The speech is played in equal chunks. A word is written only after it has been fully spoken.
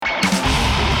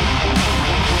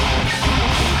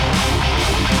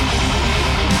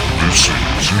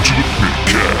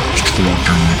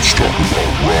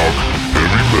rock,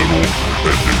 heavy metal, and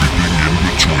everything in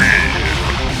between.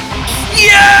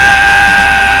 Yeah!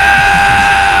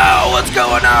 What's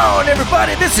going on,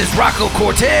 everybody? This is Rocco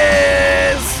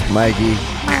Cortez. Mikey.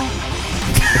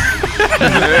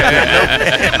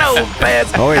 No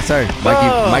pants. Oh wait, sorry.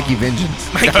 Mikey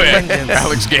Vengeance. Mikey Vengeance.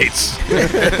 Alex Gates.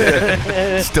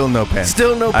 Still no pants.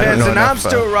 Still no I don't pants, know and I'm enough,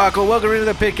 still Rocco. Welcome into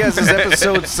the Pitcast. This is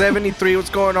episode 73. What's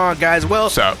going on, guys? Well,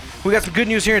 So, we got some good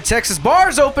news here in Texas.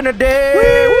 Bars open today.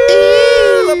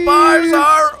 Woo! The bars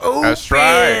are open. that's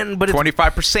right. But it's,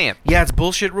 25%. yeah, it's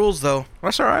bullshit rules, though.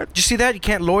 That's all right. Did you see that? You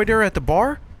can't loiter at the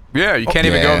bar? Yeah, you can't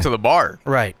even yeah. go up to the bar.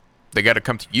 Right. They got to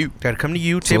come to you. Got to come to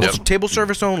you. Table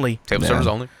service only. Table Yeah. service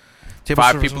only. Table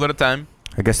 5 service people at a time.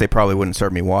 I guess they probably wouldn't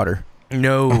serve me water.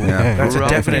 No. That's a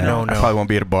definite I no-no. probably won't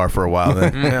be at a bar for a while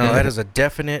then. No, that is a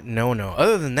definite no-no.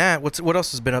 Other than that, what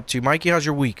else has been up to? Mikey, how's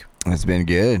your week? It's been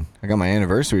good. I got my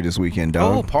anniversary this weekend,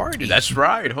 Oh, dog. party. That's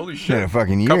right. Holy It's been shit. a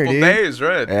fucking year, Couple dude. days,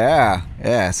 right?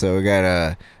 Yeah. So we got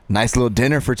a nice little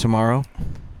dinner for tomorrow,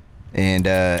 and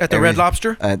At the Red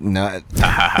Lobster? No,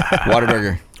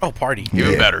 Whataburger. Oh, party.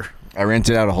 Even Yeah. better. I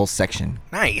rented out a whole section.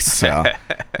 Nice. So,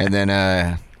 and then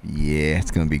yeah,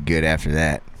 it's gonna be good after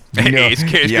that. Hey, it's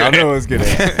good. Y'all know it's gonna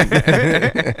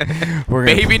happen.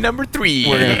 Baby number 3.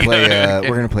 We're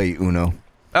gonna play Uno.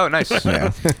 Oh, nice.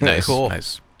 Yeah. Nice. Cool.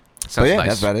 Nice. But Sounds yeah, nice.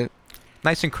 that's about it.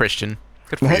 Nice and Christian.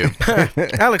 Good for you.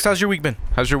 Alex, how's your week been?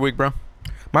 How's your week, bro?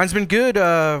 Mine's been good,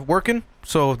 working,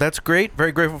 so that's great.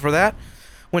 Very grateful for that.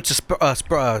 Went to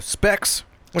Specs.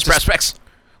 Specs.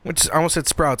 I almost said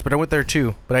Sprouts, but I went there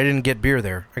too. But I didn't get beer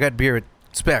there. I got beer at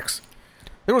Specs.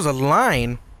 There was a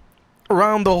line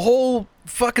around the whole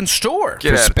fucking store.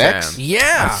 Get For out of Specs? town.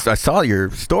 Yeah. I saw your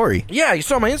story. Yeah, you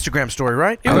saw my Instagram story,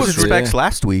 right? It I was was. true. Specs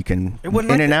last week and It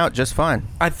wasn't in like and that. out just fine.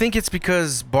 I think it's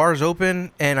because bars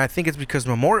open, and I think it's because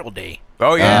Memorial Day.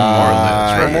 Oh, yeah. Memorial Day.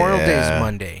 That's right. Memorial Day yeah. is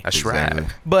Monday. That's Exactly.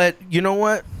 right. But you know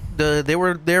what? They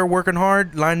were there working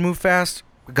hard. Line moved fast.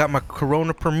 I got my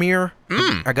Corona Premier.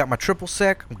 I got my triple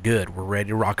sec. I'm good. We're ready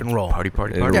to rock and roll. Party,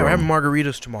 party, Yeah, party. Yeah, we're having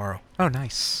margaritas tomorrow. Oh,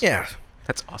 nice. Yeah,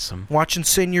 That's awesome. watching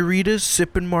senoritas,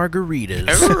 sipping margaritas.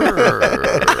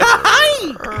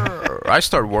 I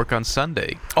start work on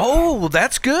Sunday. Oh, well,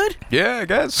 that's good. Yeah, I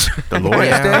guess. The Lord's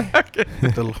Yeah. Day?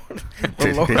 The Lord,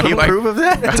 Did Lord. he Like- approve of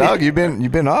that? Dog, you've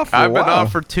been off for a I've been while.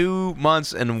 off for 2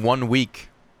 months and 1 week.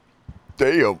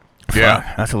 Damn.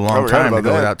 Yeah. That's a I long forgot time to about go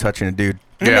that. without touching a dude.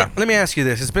 Yeah. Let me ask you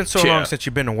this. It's been so Yeah. long since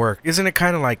you've been to work. Isn't it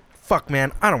kind of like, fuck,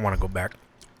 man, I don't want to go back.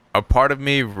 A part of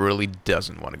me really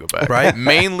doesn't want to go back. Right.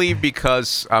 Mainly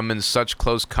because I'm in such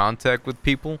close contact with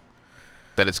people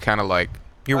that it's kind of like,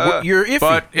 You're iffy.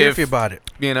 but You're if- iffy about it.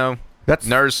 you know, That's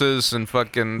nurses and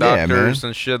fucking Yeah, doctors man.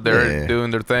 and shit, they're Yeah. doing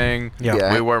their thing. Yeah.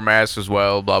 Yeah. We wear masks as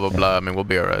well, blah, blah, blah. I mean, we'll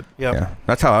be all right. Yep. yeah.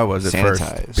 That's how I was at first.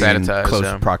 Sanitize. Being in Sanitize, close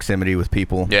yeah. proximity with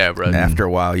people. Yeah, right. And after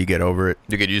a while, you get over it.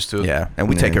 You get used to it. Yeah, and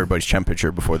we take Yeah. everybody's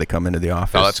temperature before they come into the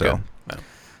office. Oh, that's so, good. Yeah.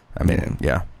 I mean,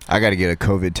 yeah. I got to get a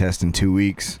COVID test in 2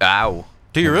 weeks. Ow.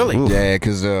 Do you really? Ooh. Yeah,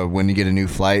 because when you get a new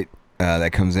flight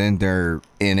that comes in, they're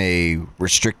in a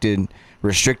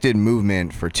restricted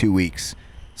movement for 2 weeks.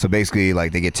 So basically,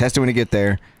 like, they get tested when they get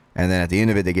there, and then at the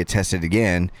end of it, they get tested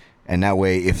again. And that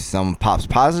way, if some pops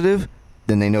positive,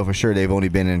 then they know for sure they've only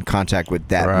been in contact with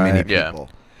that Right. many Yeah. people.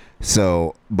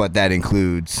 So, but that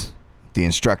includes the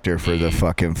instructor for the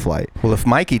fucking flight. Well, if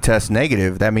Mikey tests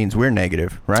negative, that means we're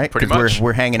negative, right? Pretty 'Cause much.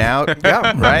 We're hanging out.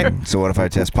 Yeah. Right? So what if I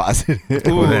test positive?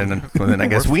 Well, then I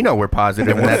guess we know we're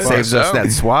positive, and that Fuck saves us so.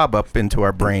 that swab up into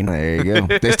our brain. There you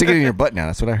go. They stick it in your butt now.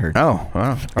 That's what I heard. Oh,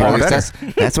 wow. Or at least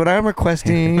Better. that's what I'm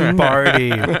requesting.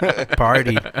 Party.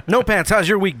 Party. No pants. How's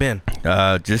your week been?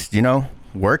 Just,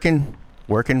 working.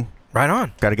 Right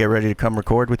on. Got to get ready to come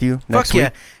record with you next Fuck yeah.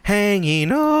 week. Hanging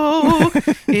Oak.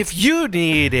 If you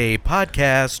need a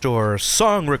podcast or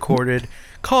song recorded,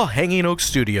 call Hanging Oak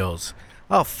Studios.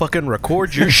 I'll fucking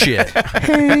record your shit.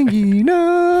 Hanging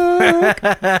up.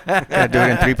 Got to do it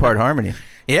in 3-part harmony.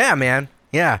 Yeah, man.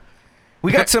 Yeah.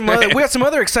 We got some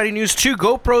other exciting news too.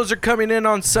 GoPros are coming in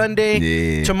on Sunday.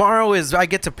 Yeah. Tomorrow I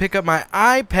get to pick up my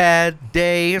iPad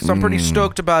day, so I'm pretty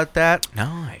stoked about that.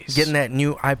 Nice. Getting that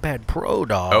new iPad Pro,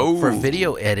 dog, Oh. for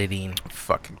video editing.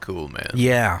 Fucking cool, man.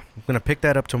 Yeah, I'm gonna pick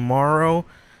that up tomorrow.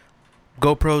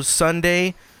 GoPro's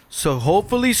Sunday. So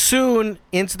hopefully soon,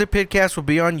 Into the Pitcast will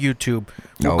be on YouTube.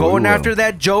 We're Oh, we going will. after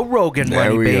that Joe Rogan There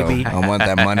money, we baby. go. I want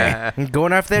that money. I'm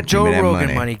going after that Give Joe me that Rogan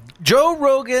money. money. Joe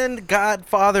Rogan,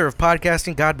 godfather of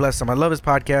podcasting. God bless him. I love his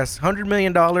podcast. $100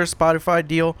 million Spotify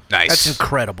deal. Nice. That's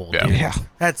incredible, Yeah. dude. Yeah.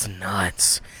 That's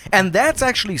nuts. And that's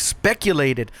actually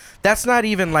speculated. That's not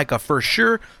even like a for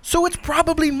sure. So it's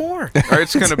probably more. Or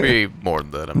it's going to be more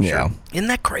than that, I'm Yeah. sure. Isn't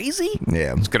that crazy?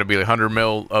 Yeah. It's going to be like 100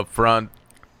 mil up front,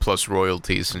 plus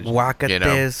royalties and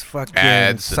Guacates, fucking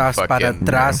ads and sas para fucking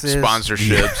atrases.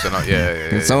 sponsorships and all, yeah.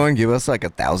 Can someone give us like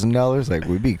 $1,000? Like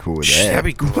we'd be cool with that. That'd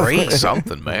be great.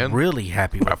 Something, man. Really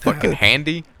happy with A fucking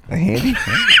handy. A handy?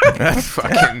 That's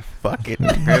fucking Fuck it. you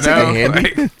It's like a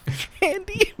handy? like-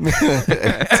 handy.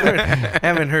 I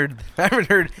haven't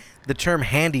heard the term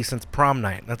handy since prom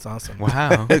night. That's awesome.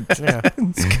 wow. Yeah,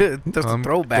 it's good. That's a I'm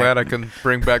throwback. glad I can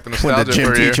bring back the When the nostalgia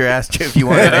gym for you. teacher asked you if you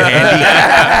wanted a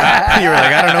handy, you were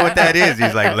like, I don't know what that is.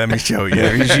 He's like, let me show you.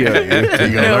 Let me show you. You're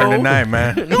gonna No. learn tonight,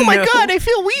 man. Oh my God, I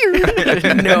feel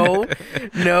weird. no.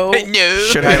 No.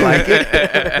 Should I like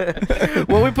it?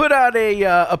 Well, we put out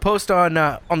a post on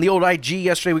the old IG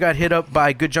yesterday. We got hit up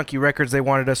by Good Junkie Records. They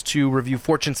wanted us to review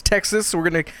Fortune's Texas, so we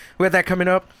got that coming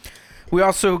up. We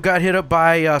also got hit up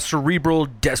by Cerebral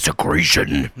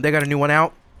Desecration. They got a new one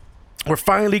out. We're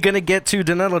finally gonna get to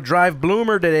Donella Drive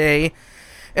Bloomer today,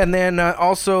 and then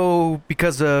also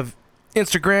because of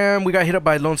Instagram, we got hit up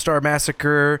by Lone Star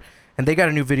Massacre. And they got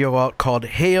a new video out called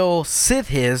Hail Sith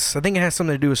His. I think it has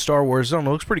something to do with Star Wars. I don't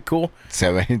know. It looks pretty cool.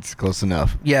 So it's close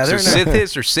enough. Yeah, So they're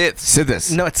Sithis or Siths?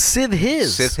 Sithis. no, it's Sith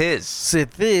His. Sith his.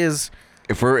 Sith His.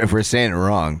 If we're saying it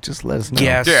wrong, just let us know.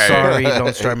 Yeah, Yeah, sorry, yeah.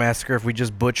 Lone Star Massacre, if we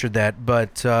just butchered that.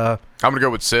 But I'm gonna go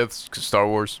with Siths, 'cause Star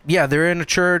Wars. yeah, they're in a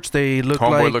church. They look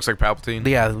Homeboy like looks like Palpatine.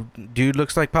 yeah, dude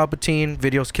looks like Palpatine.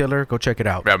 Video's killer. Go check it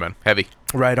out. Yeah, man. Heavy.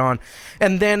 Right on.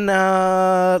 And then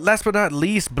last but not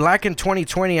least, Black in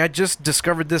 2020. I just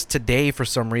discovered this today for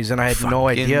some reason. I had no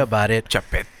Fucking idea about it.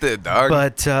 Chapete, dog.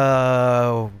 But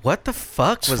what the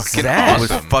fuck was fucking that? It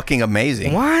was Awesome. fucking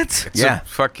amazing. What? It's yeah. a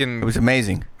fucking. It was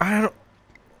amazing. I don't.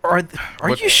 Are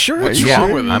What- you sure? what's yeah,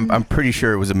 wrong with it? I'm pretty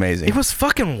sure it was amazing. It was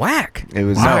fucking whack. It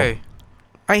was Why?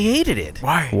 I hated it.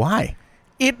 Why? Why?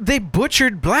 They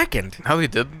butchered Blackened. No, they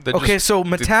didn't. They Okay, just- so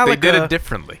They did Metallica- it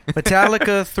differently.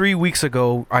 Metallica 3 weeks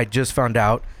ago, I just found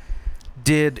out,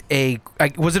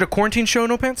 was it a quarantine show,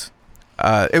 No Pants?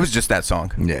 It was just that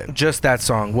song. Yeah. Just that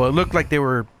song. Well, it looked like they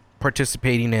were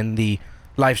participating in the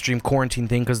live stream quarantine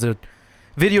thing because the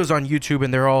videos on YouTube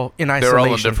and they're all in isolation. They're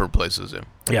all in different places. Yeah.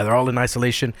 Yeah, they're all in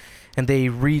isolation, and they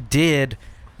redid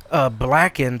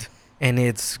Blackened, and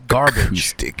it's garbage.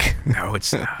 Acoustic. No,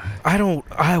 it's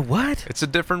not. What? It's a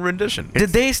different rendition. Did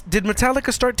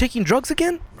Metallica start taking drugs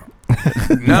again?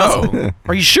 No.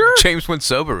 Are you sure? James went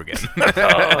sober again.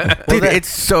 Dude, it's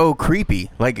so creepy.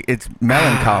 Like, it's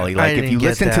melancholy. I Like, if didn't you get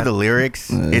listen to that. the lyrics,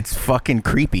 it's fucking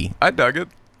creepy. I dug it.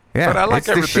 Yeah, But I like it's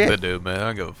the everything they shit. do, man. I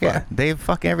don't give a fuck. Yeah, they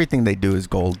fucking everything they do is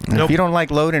gold. And Nope. If you don't like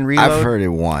load and reload, I've heard it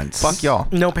once. fuck y'all.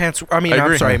 No Pants. I mean, I I'm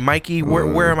agree. sorry, Mikey.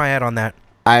 Where am I at on that?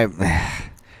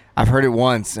 I've heard it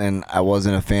once and I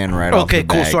wasn't a fan right off Okay, the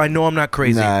cool. bat. So I know I'm not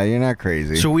crazy. Nah, you're not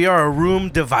crazy. So we are a room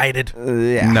divided.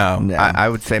 Yeah. No, I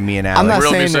would say me and Alex. I'm not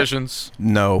Real saying that- musicians.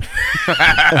 no.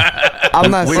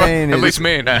 I'm not saying At it's, least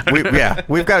me and I.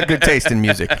 We've got good taste in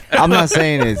music. I'm not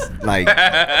saying it's like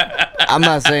I'm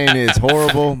not saying it's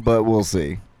horrible, but we'll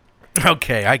see.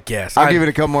 Okay, I guess. I'll give it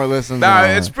a couple more listens. Nah,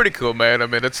 and, it's pretty cool, man. I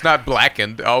mean, it's not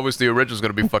blackened. Always the original's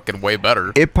gonna be fucking way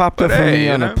better. it popped up But for hey, me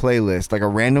you on know. a playlist, like a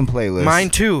random playlist. Mine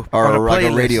too. Or on a like a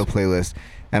playlist. radio playlist.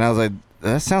 And I was like,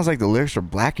 that sounds like the lyrics are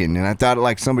blackened. And I thought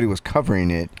like somebody was covering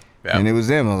it. Yeah. And it was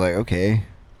them. I was like, okay.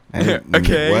 And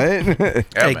Okay. What?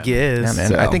 Yeah, I man. guess. Yeah, man.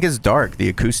 So- I think it's dark. The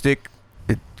acoustic,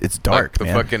 it's dark, Like the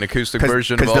man. fucking acoustic 'Cause-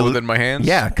 version 'cause of All the- Within My Hands.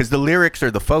 Yeah, because the lyrics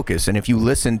are the focus, and if you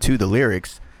listen to the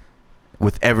lyrics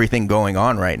with everything going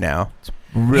on right now, it's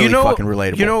really fucking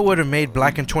relatable. You know what would have made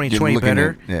Black in 2020 You're looking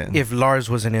better? at- yeah. If Lars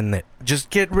wasn't in it. Just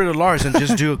get rid of Lars and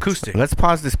just do acoustic. Let's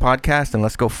pause this podcast and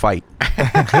let's go fight.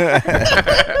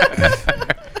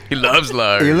 He loves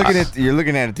love. You're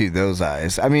looking at it through those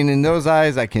eyes. I mean, in those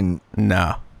eyes, I can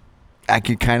No,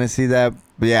 kind of see that.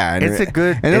 But yeah, It's a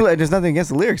good- And there's nothing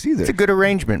against the lyrics either. it's a good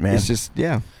arrangement, man. It's just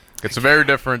yeah. It's a very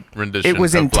different rendition. It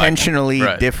was of Blackened. intentionally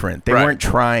Right. different. They Right. weren't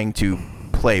trying to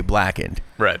play Blackened.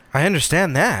 Right. I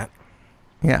understand that.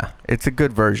 Yeah, it's a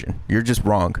good version. You're just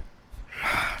wrong.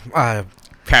 I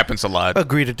Happens a lot.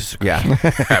 agree to disagree. Yeah.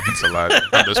 Happens a lot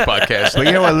on this podcast. But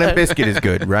you know what? Limp Bizkit is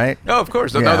good, right? Oh, of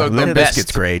course. Yeah, No, they're the Limp best.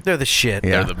 Bizkit's great. They're the shit.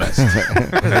 Yeah. They're the best.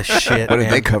 They're the shit. What if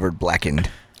man. they covered Blackened?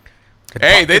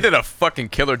 Hey, they did a fucking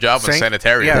killer job on Sank-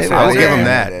 Sanitarium. Yeah, I will Yeah, give them yeah,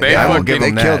 that. They I will fucking- give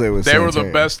They them killed that. it with They were the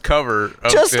Sanitarium. best cover.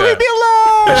 Of, Just yeah. leave me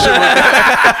alone.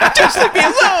 Just leave me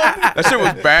alone. That shit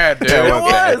was bad, dude. Yeah, It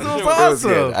was. It was It was awesome.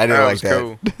 good. I didn't That like was that.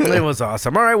 cool. It was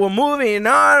awesome. All right, well, moving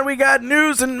on. We got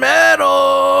news and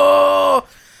metal.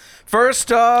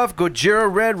 First off, Gojira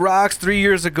Red Rocks. 3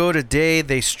 years ago today,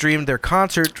 they streamed their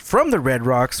concert from the Red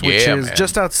Rocks, which Yeah, is man.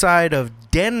 just outside of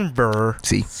Denver.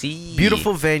 See,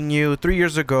 Beautiful venue. 3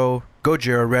 years ago,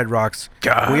 Gojira Red Rocks.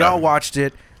 God. We all watched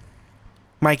it.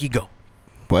 Mikey, go.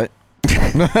 what?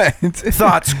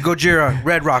 Thoughts, Gojira,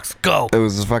 Red Rocks, go. It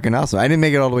was fucking awesome. I didn't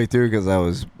make it all the way through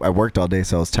because I worked all day,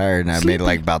 so I was tired, and I made it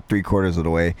like about 3/4 of the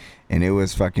way, and it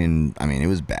was fucking. I mean, it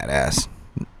was badass.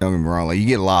 Don't get me wrong. Like, you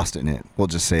get lost in it. We'll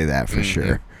just say that for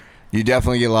sure. You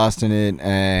definitely get lost in it,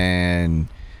 and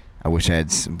I wish I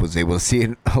was able to see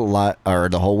it a lot or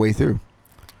the whole way through.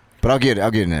 But I'll get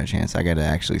another chance. I got to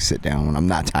actually sit down when I'm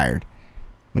not tired.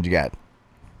 What you got?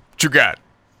 What you got?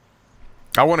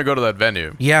 I want to go to that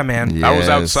venue. Yeah, man. Yes. I was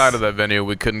outside of that venue.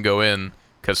 We couldn't go in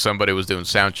because somebody was doing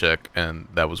sound check, and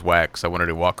that was whack. So I wanted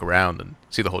to walk around and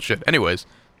see the whole shit. Anyways,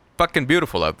 fucking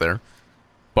beautiful out there.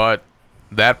 But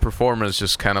that performance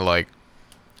just kind of like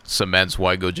cements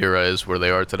why Gojira is where they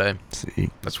are today. See.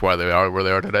 That's why they are where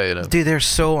they are today. You know? Dude, they're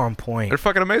so on point. They're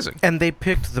fucking amazing. And they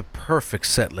picked the perfect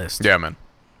set list. Yeah, man.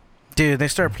 Dude, they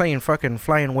started playing fucking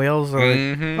Flying Whales.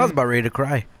 I was about ready to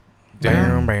cry.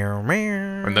 Damn. And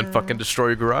And then fucking destroy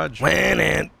your garage.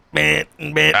 Yeah,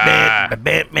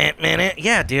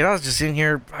 dude, I was just in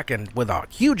here fucking with a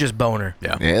hugest boner.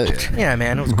 Yeah. Yeah. Yeah,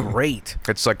 man, it was great.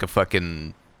 It's like a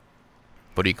fucking,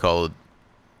 what do you call it?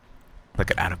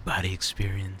 Like an out-of-body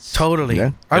experience. Totally.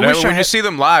 Yeah. I You know, wish I when you had. see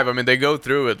them live, I mean, they go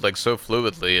through it like so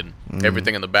fluidly and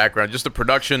everything in the background. Just the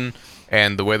production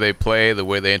and the way they play, the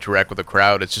way they interact with the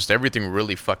crowd. It's just everything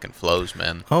really fucking flows,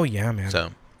 man. Oh yeah, man.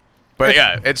 So, but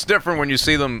yeah, it's different when you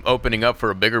see them opening up for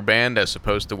a bigger band as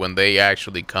opposed to when they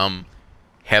actually come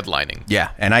headlining.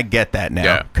 Yeah, and I get that now.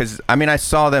 Yeah. Because, I mean, I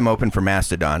saw them open for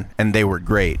Mastodon, and they were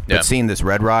great. Yeah. But seeing this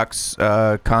Red Rocks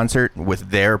concert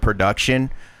with their production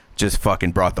just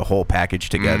fucking brought the whole package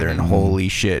together, and holy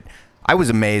shit. I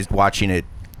was amazed watching it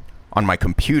on my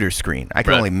computer screen. I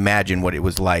can Right. only imagine what it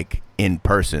was like in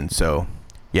person. So,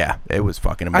 yeah, it was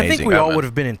fucking I amazing. think we Yeah, all man. would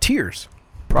have been in tears.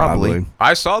 Probably.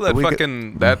 I saw that But we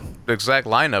fucking, that exact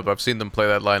lineup. I've seen them play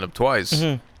that lineup twice.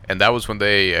 And that was when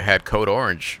they had Code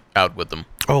Orange out with them.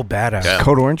 Oh, badass. Yeah.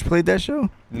 Code Orange played that show?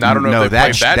 I don't know no, if they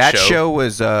played that show. show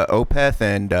was Opeth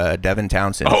and Devin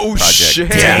Townsend. Oh, project. shit.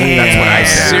 Yeah, that's what I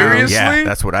said. Seriously? Yeah,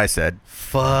 that's what I said.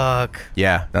 Fuck.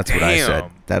 Yeah, that's what I said.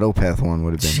 Damn. That Opeth one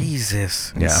would have been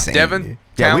Jesus. Yeah. insane. Devin dude.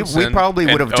 Yeah, we Townsend probably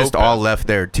would have and just Opeth. all left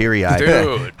there teary-eyed.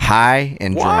 Dude. High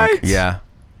and What? drunk. Yeah.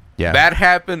 Yeah. That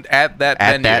happened at that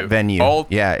At venue. that venue. All,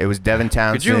 Yeah, it was Devin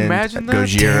Townsend, you imagine that?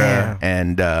 Gojira,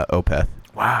 and Opeth.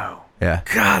 Wow. Yeah.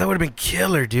 God, that would have been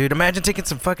killer, dude. Imagine taking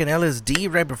some fucking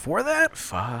LSD right before that.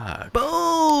 Fuck.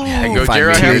 Boom. And Find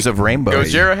Gojira Tears had, of Rainbow.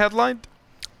 Gojira headlined?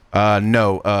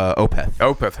 No, Opeth.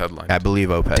 Opeth headlined. I believe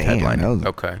Opeth Damn, headlined. that was-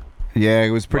 Okay. yeah,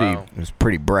 it was pretty. Wow. It was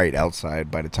pretty bright outside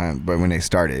by the time, but when they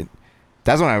started,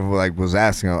 that's when I was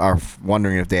asking or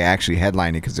wondering if they actually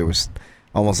headlined it because there was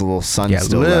almost a little sun Yeah,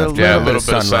 still little, left. Yeah, a little little bit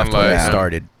bit of of sun left when sunlight. it Yeah.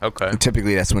 started. Okay. And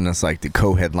typically, that's when it's like the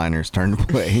co-headliners turn to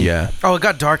play. Yeah. Oh, it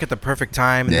got dark at the perfect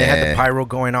time, and they had the Yeah. pyro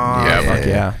going on. Yeah, Fuck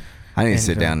yeah. I need to And,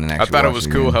 sit down and I actually. thought it watch was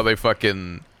it cool again. how they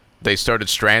fucking they started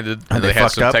stranded and they they had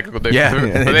fucked some up? technical Yeah.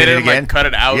 difficulties. And But they they did it didn't like again? cut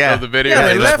it out Yeah. of the video. Yeah, they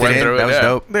they just left went it in. through That it. was Yeah.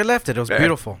 dope. They left it. It was Yeah.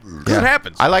 beautiful. It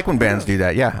happens. I like when bands do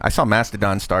that. Yeah. I saw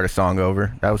Mastodon start a song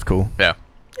over. That was cool. Yeah.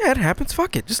 Yeah, it happens.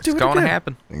 Fuck it. Just do It's it going to again.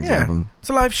 happen. Things Yeah. happen. It's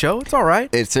a live show. It's all right.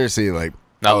 It's seriously like.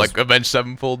 Not I was- like Avenged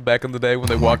Sevenfold back in the day when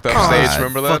they walked off God. stage.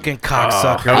 Remember that? Fucking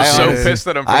cocksuckers. I was so honestly- pissed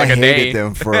at them for I like a day. hated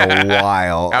them for a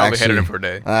while. I only hated actually. them for a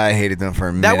day. I hated them for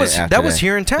a minute. That was after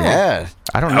here in town. Yeah,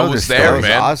 I don't I know was this there, that story.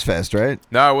 was man. Ozfest, right?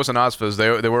 No, it wasn't Ozfest.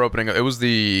 They were opening. It was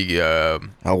the Oh,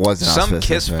 it wasn't some Ozfest,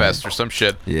 Kiss that's right. Fest or some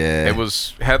shit. Yeah. It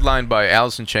was headlined by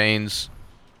Alice in Chains,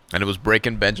 and it was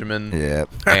Breaking Benjamin Yeah.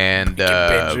 and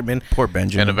Benjamin. Poor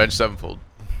Benjamin. and Avenged Sevenfold.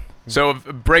 So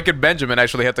Breaking Benjamin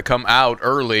actually had to come out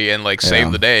early and like save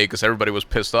Yeah. the day because everybody was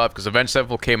pissed off because Avenged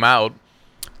Sevenfold came out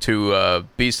to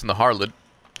Beast and the Harlot,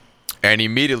 and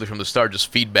immediately from the start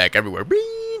just feedback everywhere.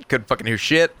 Beep, couldn't fucking hear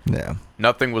shit. Yeah.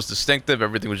 Nothing was distinctive.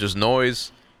 Everything was just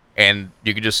noise. And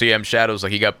you could just see M Shadows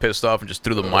like he got pissed off and just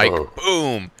threw the mic.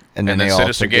 Boom. And then they all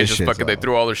Sinister took their Gaze just shits fucking they off.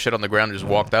 threw all their shit on the ground and just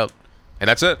walked out. And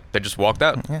that's it. They just walked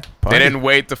out. Yeah, They party. didn't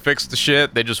wait to fix the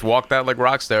shit. They just walked out like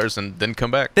rock stars and didn't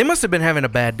come back. They must have been having a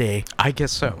bad day. I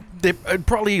guess so. They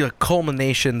probably a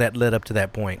culmination that led up to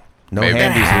that point. No Maybe.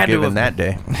 handies Had were to given have that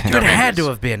day. It had to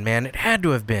have been, man. It had to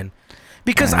have been.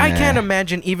 Because I Nah. can't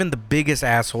imagine even the biggest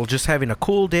asshole just having a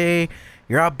cool day.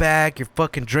 You're out back, you're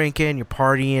fucking drinking, you're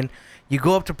partying. You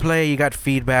go up to play, you got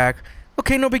feedback.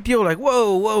 Okay, no big deal. Like,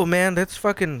 whoa, man, let's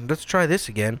try this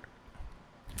again.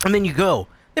 And then you go.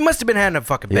 They must have been having a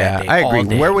fucking Yeah, bad day. I all agree.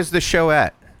 day. Where was the show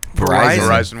at?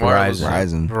 Verizon Wireless.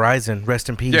 Verizon. Verizon? Rest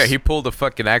in peace. Yeah, he pulled a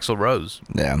fucking Axl Rose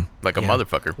Yeah. like a Yeah.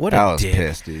 motherfucker. What I a was dick.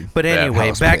 pissed, dude. But Yeah, anyway, I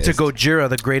was back pissed. to Gojira,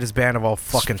 the greatest band of all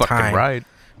fucking time. Right.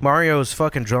 Mario's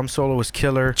fucking drum solo was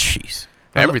killer. Jeez.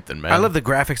 everything, man. I love the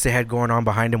graphics they had going on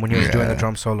behind him when he was doing the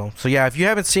drum solo. So yeah, if you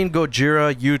haven't seen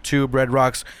Gojira, YouTube, Red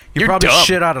Rocks, you're probably dumb.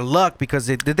 shit out of luck because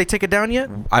did they take it down yet?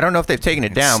 I don't know if they've taken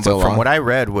it down, but still from on. what I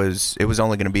read it was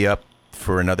only going to be up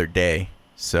for another day.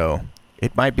 So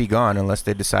it might be gone unless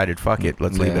they decided, fuck it,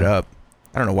 let's leave it up.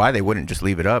 I don't know why they wouldn't just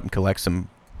leave it up and collect some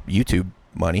YouTube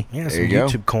money. Yeah, There some you go.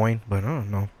 YouTube coin, but I don't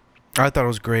know. I thought it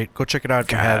was great. Go check it out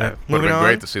if you God, haven't. would have Moving been on.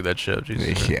 great to see that shit.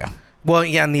 Jesus. Yeah. Well,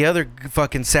 yeah, and the other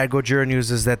fucking sad Gojira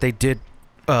news is that they did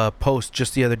post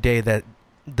just the other day that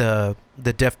the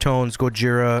Deftones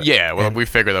Gojira. Yeah, well, and we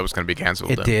figured that was going to be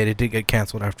canceled. it then. did. It did get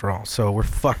canceled after all. So we're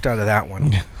fucked out of that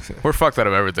one. We're fucked out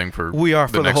of everything for We are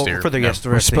the for the next whole year. for the Yeah. rest, the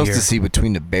We're rest of the supposed year. to see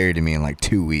Between the Buried and Me in like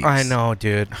 2 weeks. I know,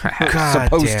 dude. God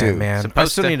Supposed damn, to. man. I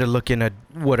Supposed still to. need to look into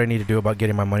what I need to do about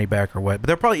getting my money back or what. But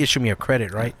they'll probably issue me a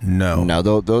credit, right? No. No,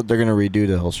 they're gonna redo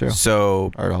the whole show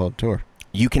So or the whole tour.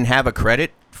 you can have a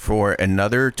credit for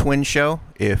another Twin show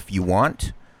if you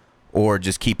want, or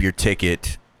just keep your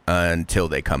ticket until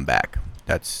they come back.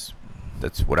 That's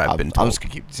what I've been told. I'm just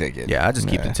gonna keep the ticket. Yeah, I just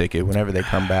keep the ticket. Whenever they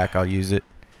come back, I'll use it.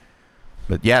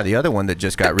 But yeah, the other one that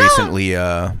just got recently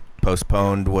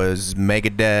postponed was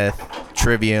Megadeth,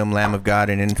 Trivium, Lamb of God,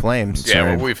 and In Flames. Yeah,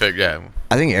 Sorry. well, we figured. Yeah,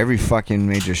 I think every fucking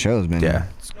major show has been Yeah.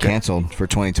 canceled for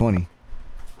 2020.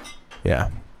 Yeah,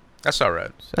 that's all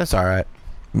right. that's all right.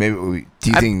 Maybe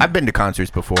do you think I've been to concerts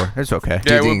before. It's okay. do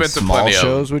you Yeah, we've think been to small plenty of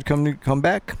shows would come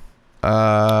back?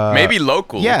 Maybe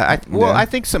local. Yeah, Yeah. I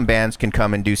think some bands can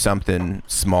come and do something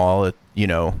small. You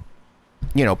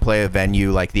know, play a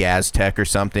venue like the Aztec or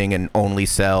something, and only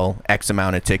sell X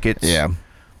amount of tickets. Yeah.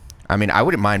 I mean, I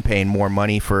wouldn't mind paying more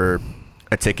money for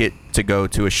a ticket to go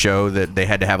to a show that they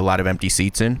had to have a lot of empty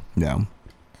seats in. No.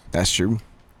 That's true.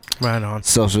 Right on.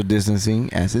 Social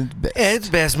distancing as its best. It's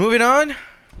best. Moving on.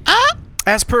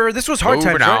 As per, this was Hard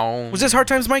Moving Times, right? on. Was this Hard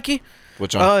Times, Mikey?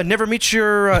 Which one? Never meet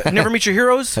your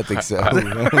heroes. I think so.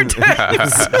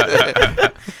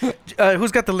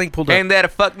 Who's got the link pulled up? Ain't that a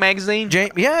fuck magazine?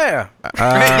 James. Yeah.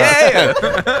 Yeah.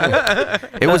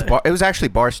 It was actually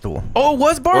Barstool. Oh, it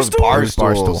was Barstool?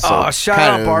 Barstool. Oh, shout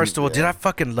out kinda- Barstool. yeah. Dude, I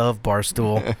fucking love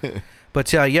Barstool.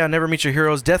 But yeah, Never Meet Your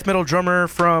Heroes. Death metal drummer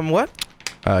from what?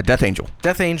 Death Angel.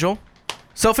 Death Angel.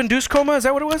 Self-induced coma, is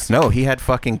that what it was? No, he had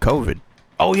fucking COVID.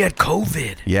 Oh, he had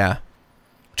COVID. Yeah.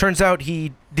 Turns out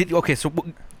he did. Okay, so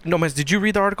Nomez, did you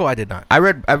read the article? I did not. I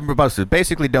read Barstool.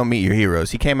 Basically, don't meet your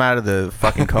heroes. He came out of the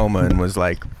fucking coma and was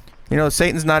like,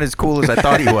 Satan's not as cool as I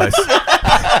thought he was.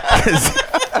 'Cause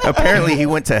apparently he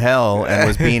went to hell and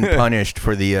was being punished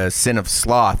for the sin of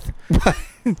sloth.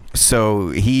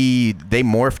 So they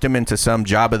morphed him into some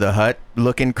Jabba the Hutt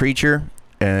looking creature,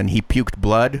 and he puked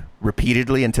blood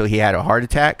repeatedly until he had a heart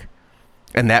attack.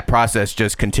 And that process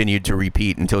just continued to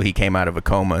repeat until he came out of a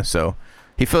coma. So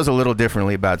he feels a little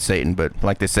differently about Satan, but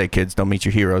like they say, kids, don't meet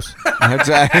your heroes.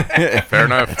 Fair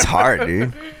enough. It's hard,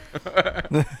 dude.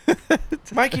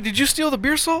 Mikey, did you steal the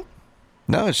beer salt?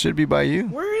 No, it should be by you.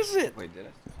 Where is it? Wait, did I?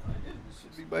 It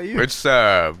should be by you. It's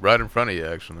right in front of you,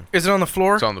 actually. Is it on the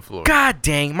floor? It's on the floor. God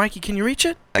dang, Mikey, can you reach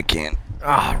it? I can't.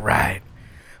 All right.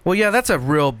 Well, yeah, that's a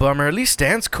real bummer. At least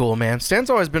Stan's cool, man. Stan's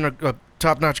always been a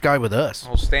top-notch guy with us.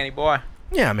 Old Stanny boy.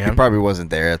 Yeah, He man. probably wasn't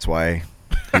there. That's why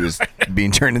he was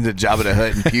being turned into Jabba the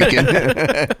Hutt and puking.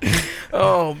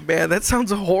 Oh, man, that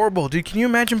sounds horrible, dude. Can you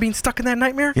imagine being stuck in that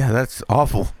nightmare? Yeah, that's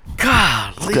awful.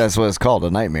 Golly. That's what it's called,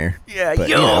 a nightmare. Yeah, But,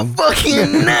 yo, you know.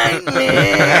 fucking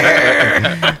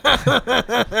nightmare.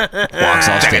 Walks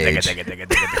off stage.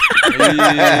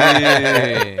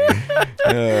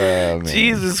 Oh, man.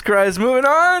 Jesus Christ. Moving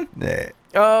on. Yeah.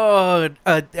 Oh,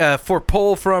 for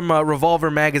poll from Revolver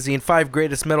Magazine, 5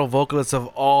 greatest metal vocalists of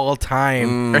all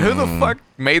time. Who the fuck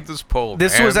made this poll?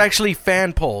 This man? was actually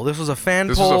fan poll. This was a fan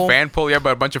This poll. was a fan poll, yeah,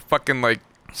 by a bunch of fucking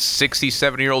 60,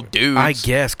 70-year-old dudes. I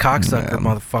guess cocksucker Yeah.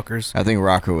 motherfuckers. I think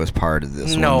Rocco was part of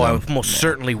this No, one. I though. most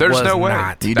certainly There's was no way.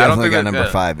 not. You I don't definitely think got that- number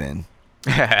yeah. 5 in.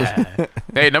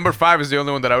 Hey, number 5 is the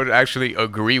only one that I would actually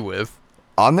agree with.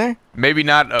 On there? Maybe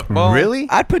not. Well, Really?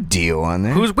 I'd put Dio on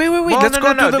there. Wait. Well, Let's no,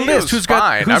 go no, through the Dio's list. Who's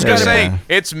fine. got? I'm just got- saying Yeah.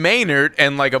 it's Maynard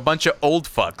and a bunch of old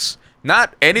fucks.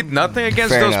 Nothing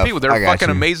against Fair those enough. people. They're I got fucking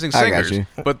you. amazing I got singers.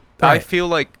 you. But I Right. feel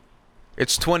like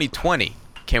it's 2020.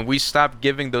 Can we stop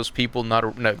giving those people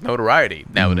notoriety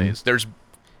nowadays? There's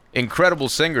incredible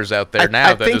singers out there now.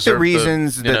 I that think the deserve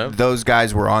reasons you know? that those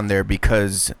guys were on there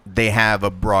because they have a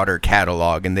broader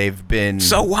catalog and they've been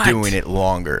So what? doing it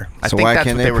longer. I So think why that's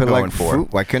can't what they they were put going like for.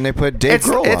 Why couldn't they put Dave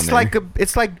Grohl on there?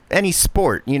 It's like any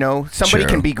sport, Somebody True.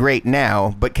 can be great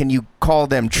now, but can you call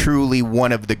them truly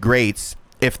one of the greats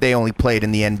if they only played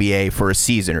in the NBA for a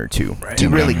season or two? You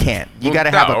really can't. You Well, got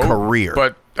to have a no, career.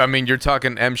 But I mean, you're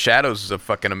talking M. Shadows is a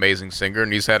fucking amazing singer,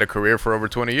 and he's had a career for over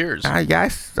 20 years.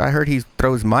 Yes, I heard he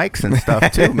throws mics and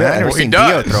stuff too, man. I never Well, he seen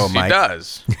does. Dio throw a He mic.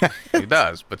 does. He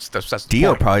does. But that's the Dio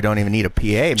point. probably don't even need a PA,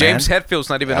 man. James Hetfield's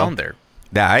not even on there.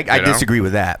 Yeah, I You know? disagree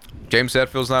with that. James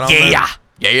Hetfield's not on there. Yeah.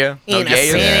 No, I think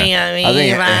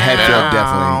Hetfield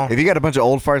definitely. If you got a bunch of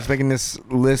old farts making this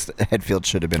list, Hetfield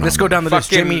should have been. Let's on go there. down the list.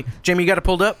 Fucking- Jamie, you got it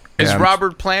pulled up? Is Yeah,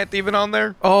 Robert Plant even on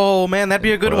there? Oh man, that'd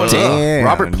be a good one. Damn.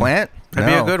 Robert Plant? That'd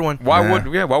be a good one. Why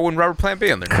Yeah. wouldn't Robert Plant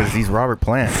be on there? Because he's Robert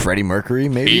Plant. Freddie Mercury,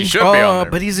 maybe. He should be on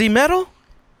there. But is he metal?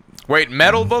 Wait,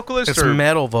 metal vocalist It's or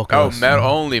metal Oh, vocalist. metal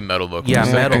only metal vocalist. Yeah,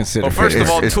 Yeah, metal. consider Well, first of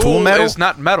all, Is Tool Tool metal? is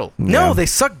not metal. No, Yeah. they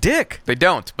suck dick. They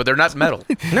don't, but they're not metal.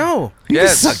 No. You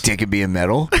Yes. can suck dick and be a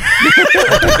metal.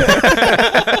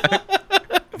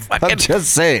 I'm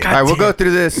just saying. All right, we'll go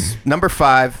through this. Number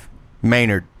 5,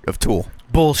 Maynard of Tool.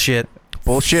 Bullshit.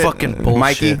 Bullshit. Fucking bullshit.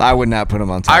 Mikey? I would not put him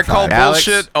on top I call five. Alex?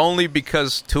 bullshit only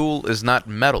because Tool is not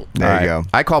metal. There All you right, go.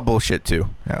 I call bullshit too.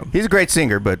 Yeah. He's a great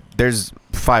singer, but there's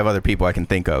 5 other people I can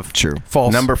think of. True.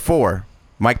 False. Number 4,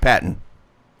 Mike Patton.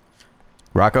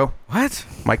 Rocco? What?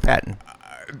 Mike Patton.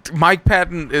 Mike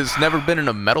Patton has never been in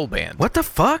a metal band. What the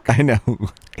fuck? I know.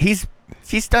 He's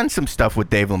done some stuff with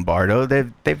Dave Lombardo.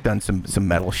 They've done some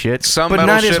metal shit. Some But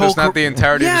metal not his shit whole is not car- the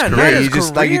entirety Yeah, of his not career. his You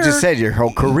just like you career. just said, your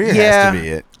whole career Yeah. has to be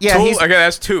it. Yeah, Tool, he's okay,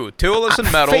 that's two. Tool is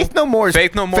in metal. Faith No More is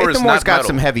Faith No More is More's not got metal.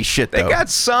 some heavy shit though. They got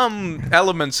some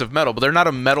elements of metal, but they're not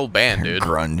a metal band, dude.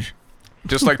 Grunge.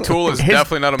 Just like Tool is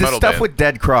definitely not a the metal stuff band. with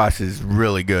Dead Cross is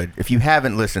really good. If you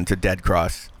haven't listened to Dead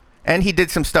Cross, and he did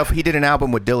some stuff. He did an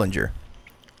album with Dillinger.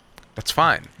 That's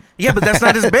fine. Yeah, but that's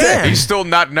not his band. He's still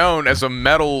not known as a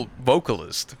metal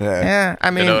vocalist. Yeah, I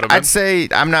mean, know what I mean? I'd say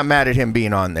I'm not mad at him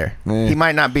being on there. Yeah. He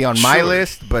might not be on my Sure.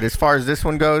 list, but as far as this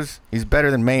one goes, he's better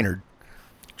than Maynard.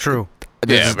 True.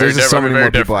 There's, very there's just so different, many very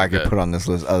more people I different, could put on this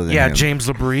list other than Yeah, him. James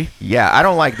LeBrie. Yeah, I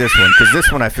don't like this one because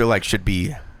this one I feel like should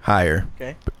be higher.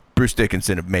 Okay. Bruce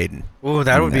Dickinson of Maiden. Oh,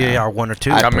 that would be Nah. our 1 or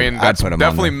 2. I'd I put- mean, I'd that's put him on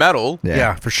definitely there. metal.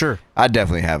 yeah, for sure. I'd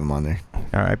definitely have him on there.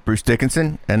 All right, Bruce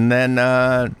Dickinson, and then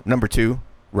number 2,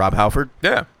 Rob Halford.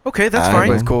 Yeah, Okay, that's I fine.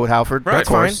 Everybody's cool with Halford, Right. of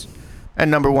course. And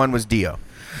number 1 was Dio.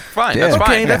 fine. Yeah. That's Okay,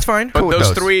 fine. that's fine. But Cool with those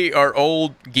those. three are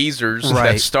old geezers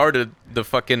Right. that started the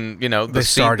fucking, the They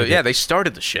scene. started Yeah, it. they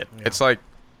started the shit. It's like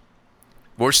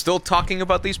we're still talking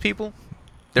about these people.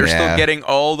 They're Yeah. still getting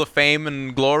all the fame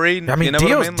and glory. I mean, you know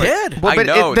Dio's what I mean? Like, dead. Well, I but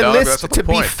know, the dog, list, that's not to the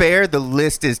be point. fair, the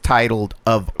list is titled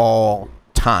of all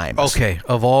times. Okay,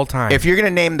 of all time. If you're going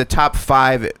to name the top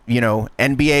 5,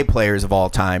 NBA players of all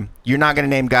time, you're not going to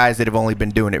name guys that have only been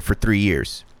doing it for 3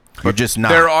 years. You're just not.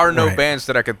 There are no Right. bands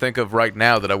that I can think of right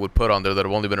now that I would put on there that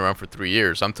have only been around for 3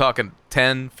 years. I'm talking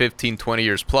 10, 15, 20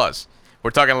 years plus.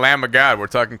 We're talking Lamb of God. We're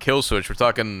talking Killswitch. We're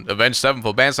talking Avenged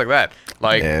Sevenfold. Bands like that.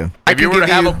 Like, Yeah. I if you could were to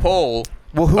give have you- a poll...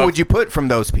 Well, who of- would you put from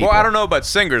those people? Well, I don't know about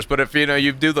singers, but if,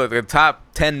 you do the top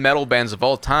 10 metal bands of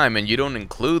all time and you don't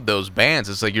include those bands,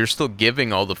 it's like you're still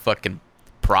giving all the fucking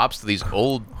props to these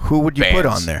old Who would you put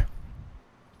bands. on there?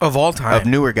 of all time. Of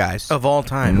newer guys. Of all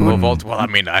time. Who of all well, I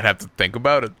mean, I'd have to think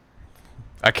about it.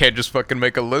 I can't just fucking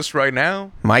make a list right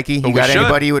now. Mikey, But you we got should.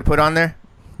 anybody you would put on there?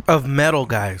 Of metal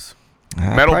guys.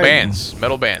 Metal Probably- bands.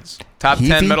 Metal bands. Top 10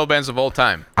 Heafy? metal bands of all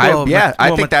time. Well, I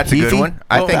well, think that's a good Heafy? one.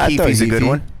 I Oh, think I thought Heafy's a good Heafy.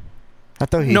 one. I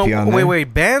thought he'd No, be on wait, there.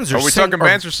 wait. Bands or Are we sing- talking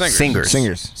bands or singers? Singers.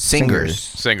 Singers. Singers.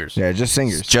 Singers. Yeah, just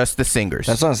singers. Just the singers.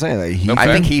 That's what I'm saying. Like,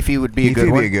 Okay. I think Heafy would be a Heafy good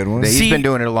would one. be a good one. He's See- been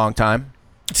doing it a long time.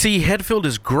 See, Hetfield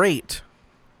is great.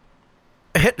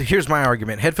 Here's my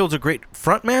argument. Hetfield's a great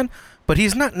frontman, but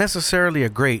he's not necessarily a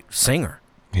great singer.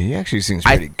 He actually seems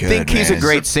I pretty good. think he's a man.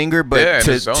 great singer, but Yeah, in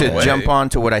his to own way. jump on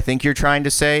to what I think you're trying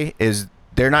to say is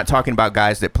they're not talking about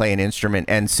guys that play an instrument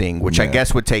and sing, which I Yeah.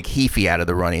 guess would take Heafy out of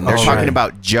the running. They're Oh, talking right.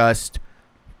 about just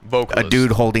Vocalist. a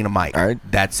dude holding a mic. All right.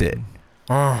 That's it.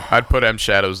 Oh, I'd put M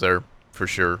Shadows there for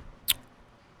sure.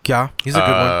 yeah, he's a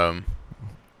good one. Um,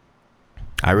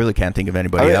 I really can't think of I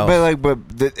anybody mean,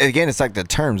 else. again, it's like the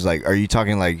terms. Like, are you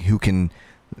talking like who can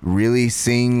really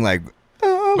sing? Like,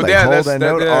 like yeah, hold that's- that that-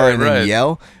 note yeah, or and right. then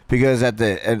yell? Because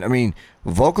I mean,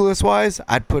 vocalist wise,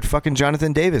 I'd put fucking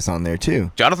Jonathan Davis on there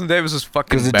too. Jonathan Davis is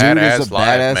fucking 'Cause the dude is badass a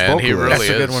live, badass man. He vocalist. really That's is.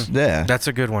 a good one. Yeah, That's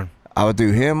a good one. I would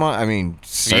do him. I mean,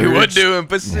 You would Surge. do him,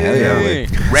 but Hell yeah, I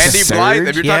would. Randy Surge. Blythe.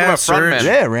 If you're Yeah, talking about Surge. frontman,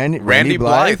 Yeah, Randy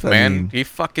Blythe, I man, mean, he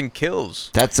fucking kills.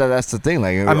 that's the thing.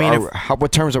 Like, I mean,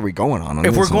 what terms are we going on?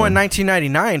 If we're this going one?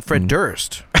 1999, Fred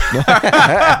Durst.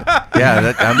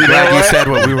 yeah, I'm glad you said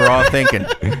what we were all thinking.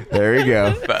 there you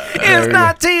go. It's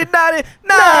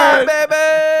 1999,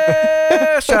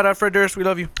 baby. Shout out Fred Durst. We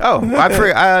love you. Oh, I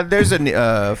forgot. There's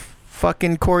a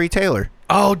fucking Corey Taylor.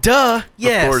 Oh, duh.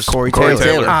 Yes. Of course, Corey Corey Taylor.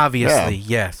 Taylor. Obviously,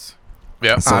 yes.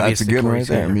 Yeah. So that's a Obviously, good one Corey right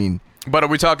there. I Taylor. mean, But are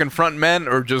we talking front men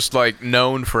or just like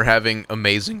known for having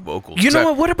amazing vocals? You know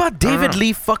what? What about David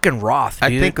Lee fucking Roth,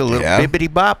 dude? I think a little Yeah.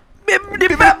 bibbity bop.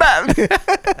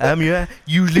 I'm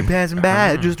usually passing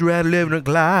by just around 11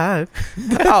 o'clock.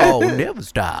 Oh, never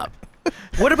stop.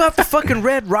 What about the fucking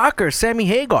Red Rocker, Sammy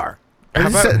Hagar?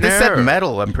 This said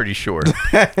metal, I'm pretty sure.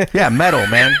 Yeah, metal,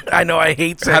 man. I know I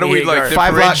hate Sammy How do we Hagar. like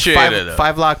Five lock, differentiate it?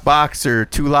 five lock box or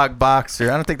 2 lock box or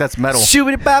I don't think that's metal.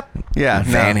 Shoobity bop. Yeah,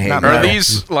 Van no, not Halen. Are metal.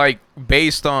 these like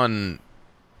based on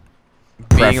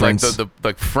being like Preference. the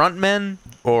like front men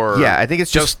or Yeah, I think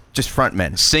it's just front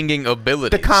men. singing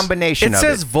abilities? The combination It of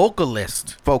says it.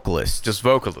 vocalist. Vocalist. just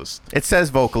vocalist. It says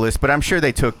vocalist, but I'm sure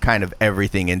they took kind of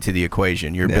everything into the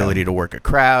equation. Your Yeah. ability to work a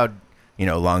crowd,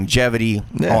 longevity,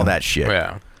 Yeah. all that shit.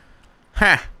 Yeah.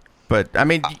 Huh. But I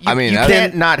mean, you I-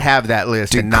 can't not have that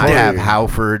list Dude, and not Corey- have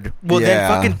Halford. Well, then Yeah,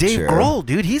 fucking Dave sure. Grohl,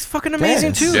 dude. He's fucking amazing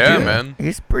Yes. too, Yeah, dude. man.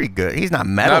 He's pretty good. He's not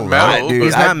metal. Not metal, though. Dude,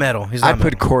 He's I- not metal. He's not I put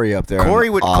metal. Corey up there.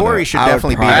 Corey should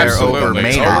definitely be there over Absolutely.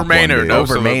 Maynard. Over Maynard. Over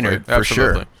absolutely. Maynard, for sure.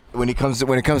 Absolutely. When it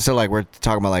comes to like we're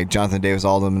talking about like Jonathan Davis,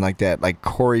 all of them like that. Like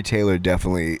Corey Taylor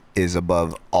definitely is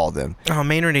above all of them. Oh,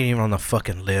 Maynard ain't even on the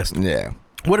fucking list. Yeah.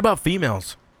 What about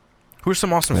females? Who's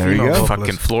some awesome There you female go.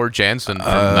 vocalists? Fucking Floor Jansen from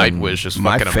Nightwish is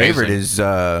My fucking favorite amazing.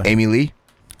 is Amy Lee.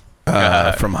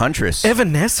 from Huntress,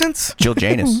 Evanescence? Jill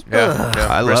Janus. yeah.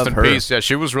 I Rest love in her. peace. Yeah,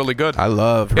 she was really good. I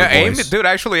love her Yeah, Amy, voice. dude.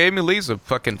 Actually, Amy Lee's a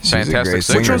fucking She's a fantastic great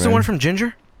singer. Which singer, one's the man. one from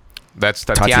Ginger? That's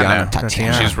Tatiana.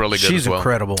 Tatiana. She's really good She's as well.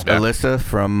 incredible. Yeah. Alyssa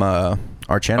from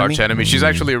Arch Enemy. Arch Enemy. She's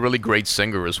actually a really great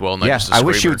singer as well. Not Yeah, just a I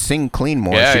wish she screamer. would sing clean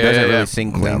more. Yeah, she yeah, doesn't yeah, really yeah.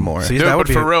 sing clean No. more. See, Dude, that would but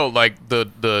be for a- real, like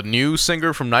the new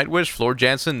singer from Nightwish, Floor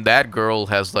Jansen, that girl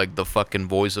has like the fucking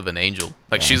voice of an angel.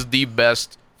 Like she's the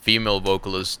best female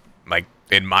vocalist, like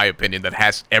in my opinion, that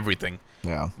has everything.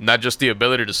 Yeah. Not just the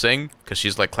ability to sing, because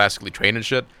she's like classically trained and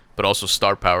shit, but also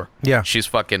star power. Yeah.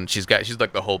 She's like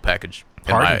the whole package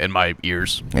Pardon? in my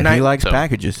ears. And Night- he likes so-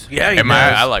 packages. Yeah, he And my,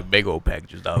 does. I like big old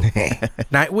packages, dog.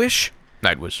 Nightwish?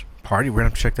 Nightwish. Party. We're gonna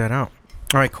have to check that out.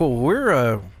 All right, cool. We're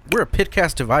a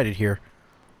Pitcast divided here,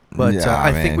 but Yeah,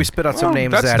 I think man. we spit out some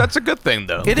names That's a good thing,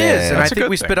 though. It is, Yeah, and I that's a think good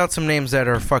we thing. spit out some names that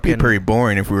are It'd be fucking. pretty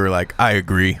boring if we were like, I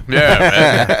agree.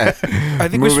 Yeah, I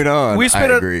think Moving on, We spit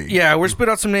I out, agree. Yeah, we're spit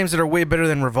out some names that are way better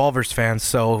than Revolver's fans.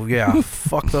 So yeah,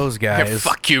 fuck those man. guys.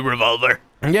 Fuck you, Revolver.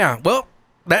 Yeah, well,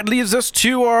 that leaves us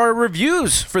to our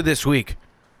reviews for this week.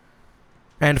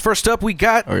 And first up, we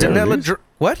got Oh, yeah, Danella. reviews?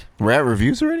 What? We're at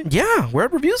reviews already? Yeah, we're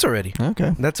at reviews already.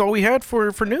 Okay. That's all we had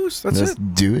for news. That's Let's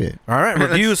it. do it. All right,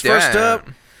 reviews Let's- first yeah.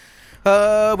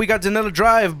 up. We got Danella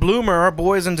Drive, Bloomer, our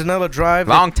boys in Danella Drive.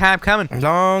 Long time coming.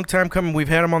 Long time coming. We've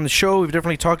had them on the show. We've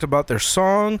definitely talked about their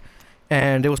song,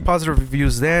 and it was positive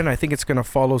reviews then. I think it's going to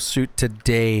follow suit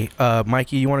today.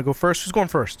 Mikey, you want to go first? Who's going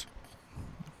first?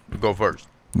 Go first.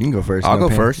 You can go first. I'll no go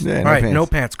pants. first. Yeah, All right, pants. no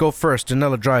pants. Go first.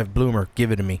 Danella Drive, Bloomer.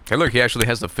 Give it to me. Hey, look, he actually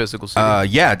has the physical CD.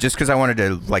 Yeah, just because I wanted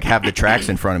to like have the tracks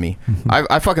in front of me.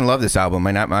 I fucking love this album.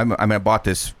 I bought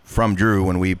this from Drew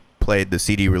when we played the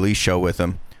CD release show with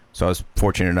him. So I was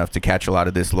fortunate enough to catch a lot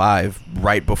of this live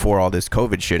right before all this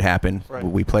COVID shit happened. Right.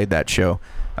 We played that show.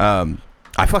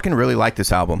 I fucking really like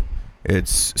this album.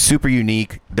 It's super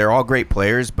unique. They're all great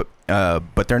players, but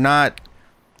they're not.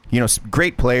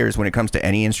 Great players when it comes to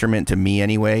any instrument, to me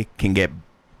anyway, can get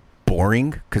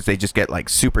boring because they just get like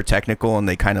super technical and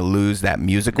they kind of lose that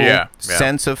musical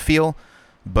sense of feel.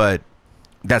 But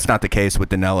that's not the case with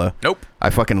Danella. Nope.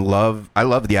 I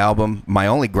love the album. My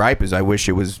only gripe is I wish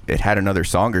it had another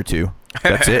song or two.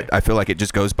 That's it. I feel like it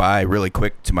just goes by really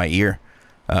quick to my ear.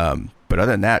 But other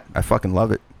than that, I fucking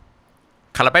love it.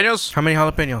 Jalapenos? How many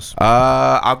jalapenos?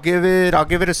 I'll give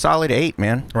it a solid 8,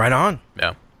 man. Right on.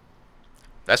 Yeah.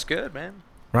 That's good, man.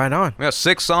 Right on. We got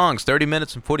 6 songs, 30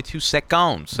 minutes and 42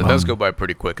 seconds. It does go by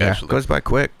pretty quick, Yeah, actually. goes by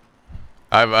quick.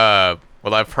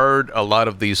 I've heard a lot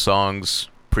of these songs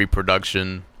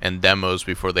pre-production and demos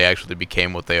before they actually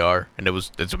became what they are, and it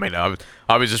was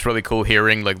just really cool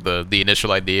hearing like the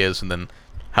initial ideas and then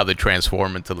how they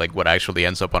transform into like what actually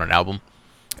ends up on an album.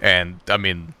 And I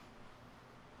mean,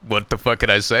 what the fuck could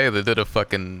I say? They did a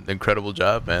fucking incredible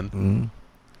job, man. Mm.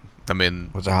 I mean,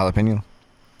 What's a jalapeno?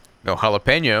 no,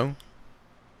 Jalapeno,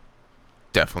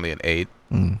 definitely an 8.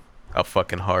 Mm. A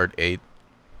fucking hard 8.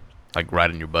 Like right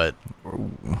in your butt.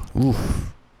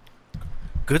 Oof.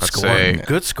 Good I'd score. say-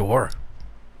 Good score.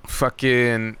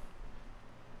 Fucking,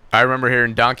 I remember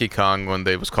hearing Donkey Kong when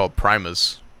they was called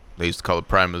Primus. They used to call it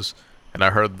Primus. And I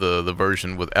heard the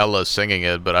version with Ella singing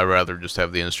it, but I'd rather just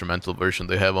have the instrumental version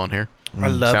they have on here. I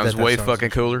love Sounds that way song's fucking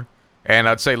cooler. And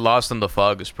I'd say Lost in the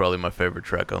Fog is probably my favorite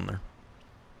track on there.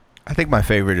 I think my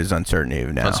favorite is Uncertainty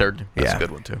of Now. Uncertain. That's Yeah. a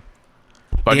good one too.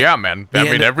 But The- yeah, man. the I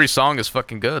end mean, of- every song is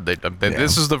fucking good.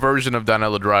 This is the version of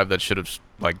Donella Drive that should have,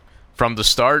 like, from the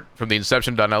start, from the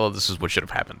inception of Donella, this is what should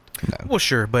have happened. Well,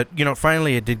 sure, but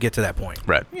finally it did get to that point.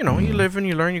 Right. You live and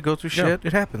you learn, you go through Yeah. shit.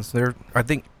 It happens. I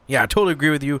think, I totally agree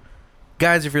with you,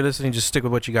 guys. If you're listening, just stick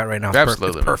with what you got right now. It's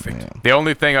Absolutely. it's perfect. Yeah. The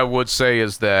only thing I would say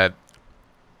is that,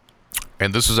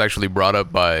 and this was actually brought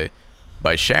up by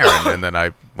Sharon, and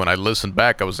then when I listened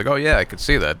back, I was like, oh yeah, I could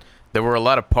see that. There were a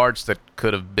lot of parts that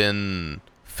could have been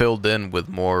filled in with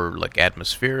more like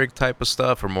atmospheric type of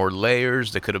stuff or more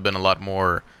layers. There could have been a lot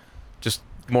more, just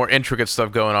more intricate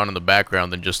stuff going on in the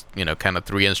background than just kind of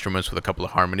 3 instruments with a couple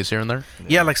of harmonies here and there.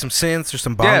 Yeah, like some synths or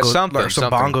some bongos, Yeah, something, or some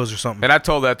something. bongos or something. And I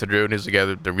told that to Drew, and he's like,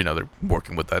 yeah, they're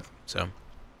working with that. So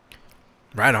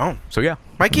Right on, yeah.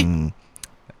 Mikey.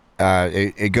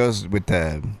 It goes with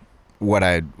the what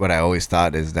I always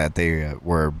thought is that they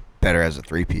were better as a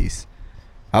 3-piece.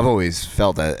 I've always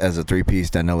felt that as a 3-piece,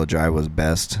 Donella Drive was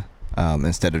best,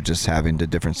 instead of just having the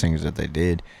different singers that they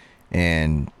did.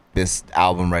 And this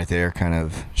album right there kind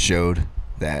of showed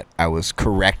that I was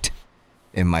correct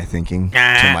in my thinking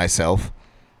to myself.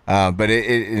 But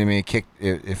it kicked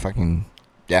it fucking,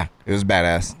 yeah, it was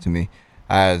badass to me.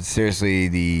 Seriously,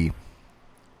 the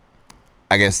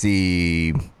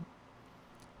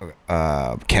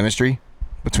chemistry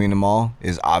between them all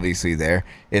is obviously there.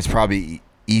 It's probably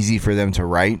easy for them to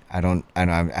write. I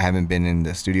haven't been in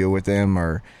the studio with them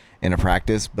or in a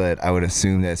practice, but I would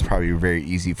assume that it's probably very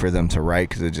easy for them to write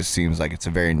because it just seems like it's a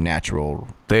very natural.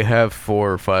 They have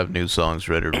 4 or 5 new songs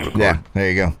ready to record. Yeah, there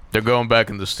you go. They're going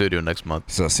back in the studio next month.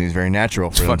 So it seems very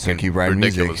natural It's for them to fucking keep writing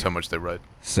ridiculous music. how much they write.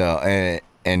 So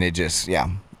and it just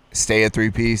stay a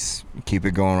 3-piece, keep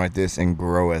it going like this, and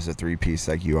grow as a 3-piece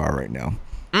like you are right now.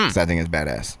 Because I think it's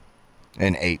badass.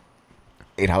 And 8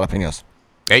 jalapenos.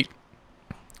 8.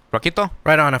 Roquito?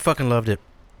 Right on. I fucking loved it.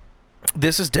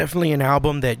 This is definitely an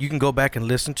album that you can go back and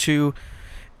listen to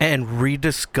and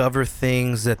rediscover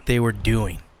things that they were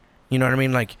doing. You know what I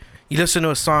mean? Like, you listen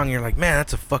to a song and you're like, man,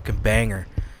 that's a fucking banger.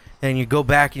 And you go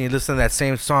back and you listen to that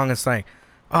same song, it's like,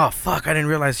 oh, fuck, I didn't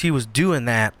realize he was doing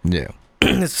that. Yeah.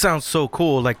 It sounds so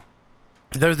cool. Like,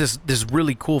 there's this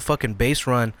really cool fucking bass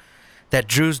run that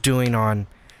Drew's doing on,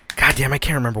 goddamn, I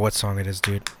can't remember what song it is,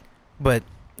 dude. But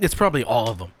it's probably all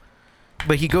of them.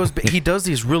 But he does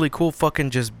these really cool fucking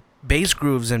just bass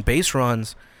grooves and bass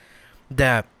runs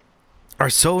that are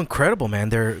so incredible, man.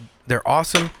 They're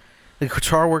awesome. The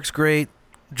guitar works great.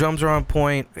 Drums are on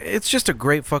point. It's just a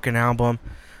great fucking album.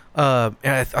 And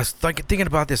I was thinking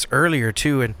about this earlier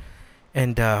too,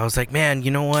 and I was like, man,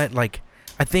 you know what? Like,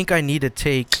 I think I need to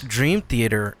take Dream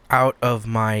Theater out of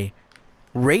my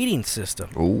rating system.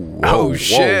 Ooh, Oh,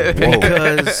 shit.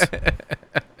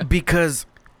 Because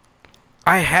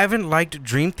I haven't liked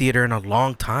Dream Theater in a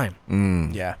long time.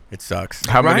 Yeah, it sucks.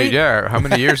 How many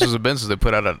Right? years has it been since they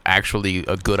put out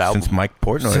a good album? Since Mike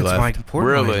Portnoy Since left. Mike Portnoy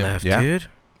Really? left, Yeah. dude.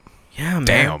 Yeah, man.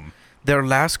 Damn. Their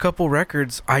last couple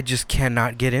records, I just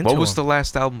cannot get into. What was the them.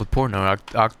 last album with Porno?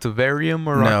 Octavarium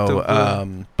or No,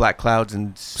 Octav- Black Clouds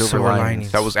and Silver, Silver Linings.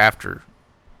 Linings. that was after.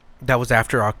 That was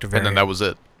after Octavarium. And then that was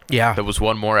it. yeah. There was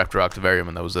one more after Octavarium,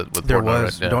 and that was it with There Portnoy,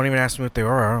 was. right? Yeah. Don't even ask me what they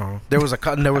were. I don't know.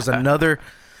 There was another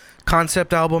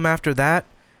concept album after that,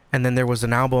 and then there was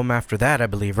an album after that, I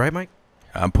believe. Right, Mike?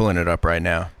 I'm pulling it up right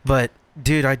now. But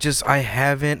dude, I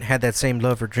haven't had that same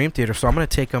love for Dream Theater, so I'm gonna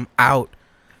take them out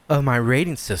of my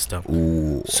rating system.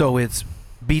 Ooh. So it's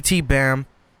BT Bam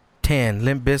 10,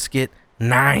 Limp Bizkit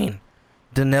 9,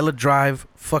 Donella Drive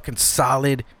fucking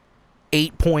solid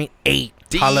 8.8 jalapenos,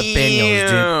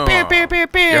 dude. You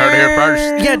heard it here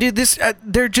first. Yeah, dude, this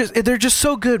they're just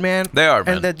so good, man. They are,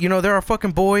 man. And that they're our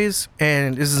fucking boys,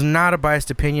 and this is not a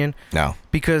biased opinion No.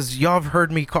 because y'all have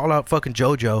heard me call out fucking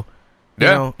JoJo.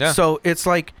 Yeah. So it's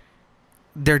like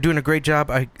they're doing a great job.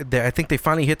 I think they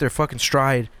finally hit their fucking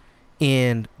stride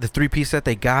in the 3-piece that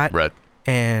they got. Right.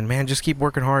 And man, just keep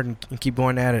working hard and keep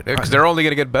going at it. Because they're only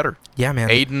going to get better. Yeah, man.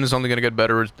 Aiden is only going to get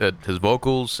better at his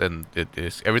vocals, and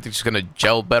everything's just going to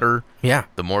gel better. Yeah.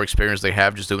 The more experience they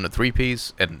have just doing a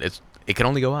 3-piece, and it can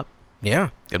only go up. Yeah.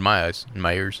 In my eyes, in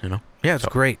my ears, Yeah, it's So-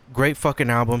 great. Great fucking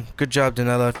album. Good job,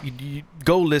 Donella. You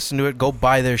go listen to it. Go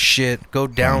buy their shit. Go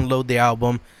download the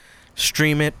album.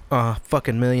 Stream it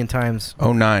fucking million times.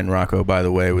 09, Rocco, by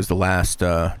the way, was the last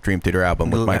Dream Theater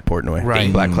album with Mike Portnoy.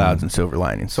 Right. Black Clouds and Silver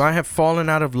Linings. So I have fallen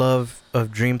out of love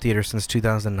of Dream Theater since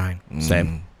 2009.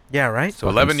 Same. Yeah, right? So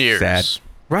 11 Fucking years. sad.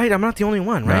 Right, I'm not the only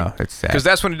one, right? No, it's sad. Because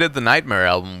that's when he did the Nightmare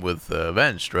album with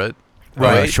Avenged, right?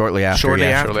 Right. Shortly after. Shortly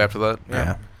yeah. after. Shortly after that.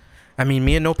 Yeah. I mean,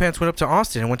 me and No Pants went up to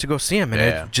Austin and went to go see him, and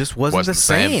Yeah. it just wasn't the Wasn't the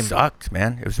same. same. Sucked,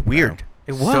 man. It was weird.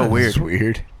 It was. So weird. It's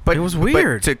weird. But It was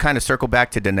weird. But to kind of circle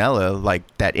back to Danella, like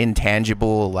that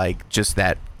intangible, like just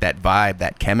that vibe,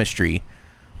 that chemistry,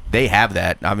 they have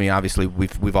that. I mean, obviously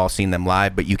we've all seen them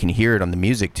live, but you can hear it on the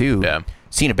music too. Yeah.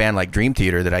 Seen a band like Dream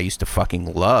Theater that I used to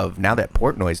fucking love. Now that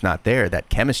Portnoy's not there, that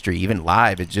chemistry, even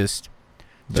live, it's just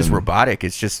robotic.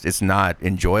 It's not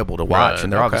enjoyable to watch. Right,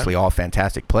 And they're okay. obviously all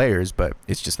fantastic players, but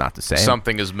it's just not the same.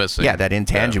 Something is missing. Yeah, that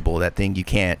intangible, that thing you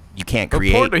can't But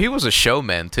create. Porter, he was a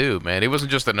showman too, man. He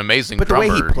wasn't just an amazing But the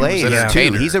drummer. way he plays, was an too,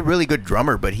 entertainer. he's a really good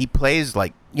drummer, but he plays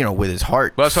like, with his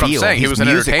heart. Well, that's what I'm feel. saying. He He's was an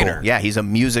musical. entertainer. Yeah, he's a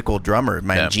musical drummer. Yeah.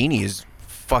 Mangini is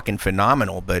fucking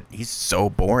phenomenal, but he's so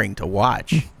boring to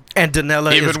watch. And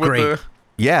Danella even is with great. the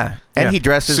Yeah, and Yeah. he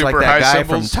dresses like Super that high guy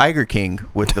cymbals. from Tiger King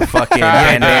with the fucking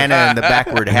bandana and the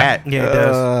backward hat. Yeah, he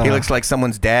does. He looks like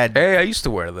someone's dad hey, I used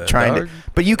to wear that. trying dog. to.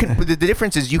 But you can. But the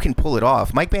difference is you can pull it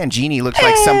off. Mike Mangini looks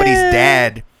like somebody's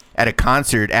dad at a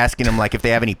concert asking him like if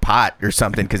they have any pot or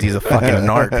something because he's a fucking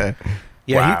narc.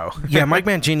 Yeah, Wow. yeah, Mike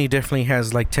Mangini definitely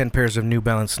has like 10 pairs of New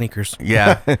Balance sneakers.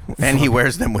 Yeah, and he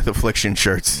wears them with Affliction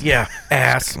shirts. Yeah,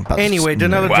 ass. About to Anyway, snap.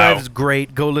 Danella Wow. Drive is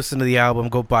great. Go listen to the album.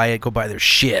 Go buy it. Go buy their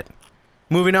shit.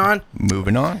 Moving on.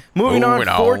 Moving on. Moving on. Moving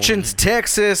on. Fortunes,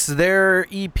 Texas. Their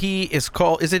EP is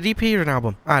called. Is it EP or an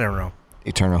album? I don't know.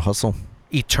 Eternal Hustle.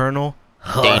 Eternal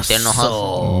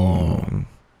Hustle.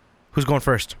 Who's going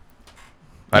first?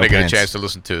 I didn't get pants. a chance to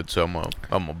listen to it, so I'm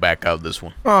gonna back out this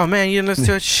one. Oh man, you didn't listen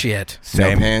to it. Shit.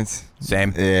 Same. No Pants.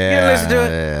 Same. Yeah, listen to it?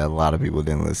 yeah, a lot of people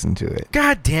didn't listen to it.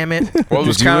 God damn it. Well, it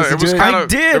was Did you kind listen of. It was to it? kind I of.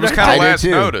 did. It was I kind of did last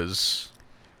too. notice,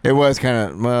 It was kind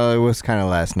of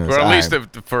last notice. or at least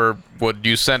Alright. for what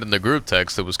you sent in the group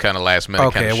text, it was kind of last minute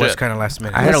Okay, kind of it shit. was kind of last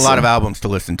minute. I had a Let's lot see. of albums to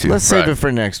listen to. Let's save Right. it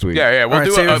for next week. Yeah, we'll Alright,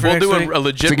 do save it for we'll next do week. a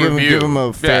legit To give, review. give them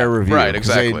a fair Yeah, review. right? 'cause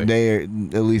Exactly. They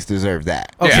at least deserve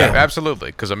that. Okay. Yeah, absolutely.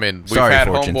 Because I mean, we've Sorry, had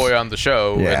Fortunes. Homeboy on the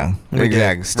show. Yeah, and-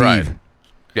 exactly. Steve. Right.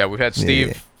 Yeah, we've had Steve.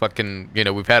 Yeah. Fucking,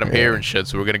 we've had him here and shit.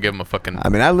 So we're gonna give him a fucking. I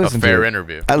mean, I a listened fair to it.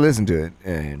 interview. I listened to it,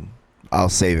 and I'll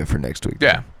save it for next week.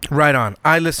 Yeah. Right on.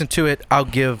 I listened to it. I'll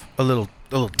give a little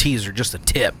teaser, just a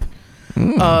tip.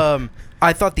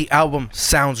 I thought the album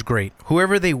sounds great.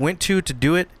 Whoever they went to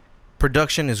do it,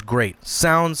 production is great.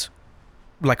 Sounds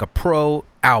like a pro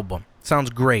album.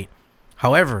 Sounds great.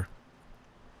 However,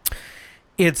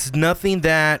 it's nothing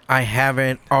that I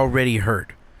haven't already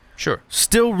heard. Sure.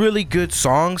 Still really good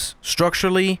songs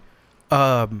structurally,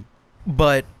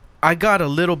 but I got a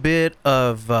little bit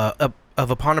of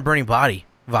Upon a Burning Body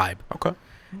vibe. Okay.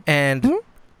 And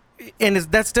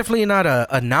that's definitely not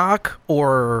a knock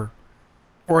or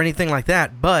anything like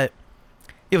that, but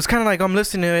it was kind of like I'm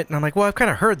listening to it and I'm like, well, I've kind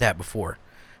of heard that before.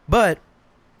 But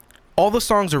all the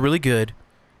songs are really good.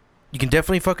 You can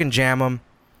definitely fucking jam them.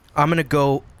 I'm going to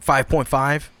go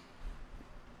 5.5.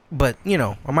 But,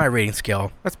 on my rating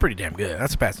scale, that's pretty damn good.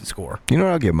 That's a passing score. You know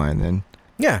what? I'll give mine then.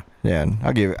 Yeah. Yeah,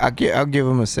 I'll give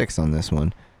him a 6 on this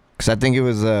one, because I think it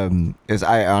was.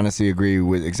 I honestly agree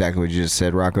with exactly what you just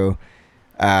said, Rocco.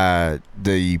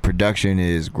 The production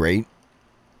is great.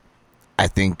 I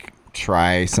think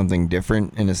try something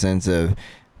different in the sense of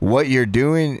what you're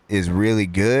doing is really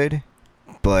good,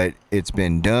 but it's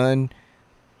been done,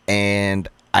 and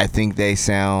I think they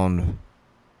sound.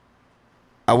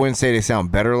 I wouldn't say they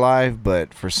sound better live,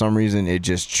 but for some reason it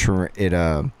just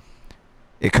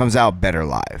it comes out better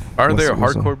live. Are they a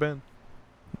What's the- hardcore band?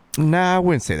 Nah, I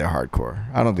wouldn't say they're hardcore.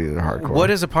 I don't think they're hardcore. What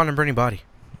is Upon a Burning Body?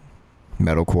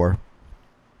 metalcore?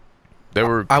 They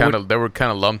were I kind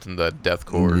of lumped in the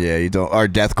deathcore. Yeah, you don't. Or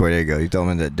deathcore. There you go. You throw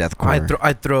them into deathcore.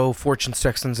 I'd throw Fortune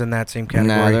Sextons in that same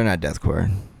category. Nah, they're not deathcore.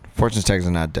 Fortune's Texas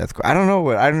are not deathcore. I don't know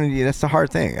what. I don't. That's the hard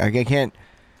thing. I can't.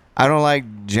 I don't like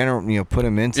general. Put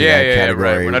them into that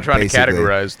category. Right. We're not trying basically. to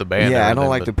categorize the band. Yeah, or I don't anything,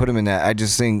 like but- to put them in that. I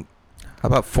just think. How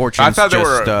about Fortunes I thought they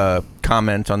just were-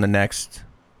 comment on the next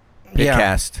Yeah.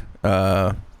 Pitcast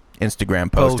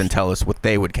Instagram post and tell us what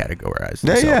they would categorize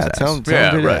Yeah, themselves yeah. as. Tell them do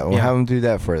right. that. We'll Yeah. have them do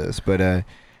that for this. But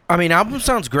I mean, album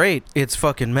sounds great. It's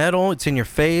fucking metal. It's in your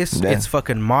face. Yeah. It's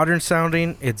fucking modern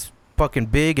sounding. It's fucking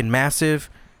big and massive.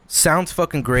 Sounds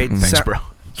fucking great. Thanks, bro.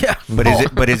 Yeah.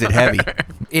 But is it heavy?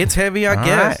 It's heavy, I All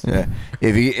guess. yeah,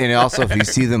 if you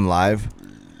see them live,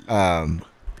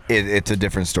 it's a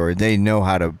different story. They know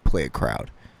how to play a crowd.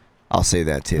 I'll say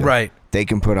that too. Right. They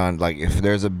can put on, like, if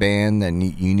there's a band that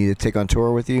you need to take on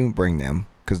tour with you, bring them,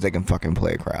 because they can fucking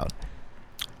play a crowd.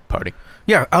 Party.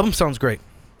 Yeah, album sounds great.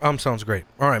 Album sounds great.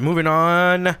 All right, moving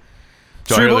on. Do you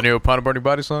hear Cerebral- the new Upon a Burning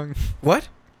Body song? What?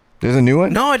 There's a new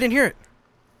one. No, I didn't hear it.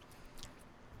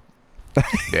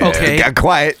 Yeah. Okay. Got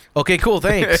quiet. Okay, cool.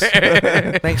 Thanks.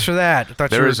 Thanks for that. I thought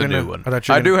There you were is a gonna, new one. I thought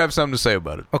you were I do gonna- have something to say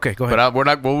about it. Okay, go ahead. But we're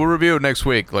not. We'll review it next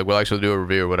week. Like we'll actually do a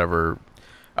review or whatever.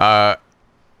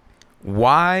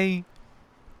 Why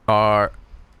are.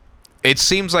 It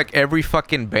seems like every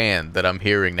fucking band that I'm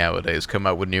hearing nowadays come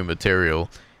out with new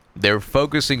material. They're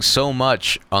focusing so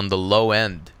much on the low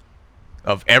end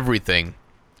of everything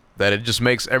that it just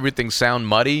makes everything sound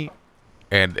muddy,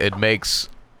 and it makes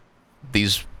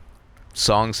these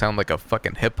songs sound like a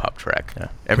fucking hip hop track. Yeah.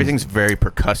 Everything's very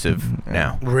percussive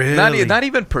now. Really? Not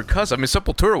even percussive. I mean,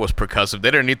 Sepultura was percussive.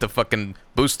 They didn't need to fucking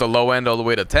boost the low end all the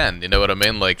way to 10. You know what I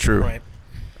mean? Like, True. Right.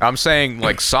 I'm saying,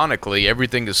 like, sonically,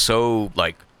 everything is so,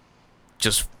 like,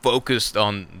 just focused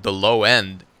on the low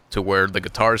end to where the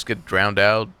guitars get drowned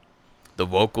out, the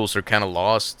vocals are kind of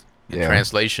lost in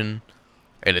translation,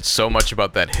 and it's so much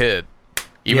about that hit.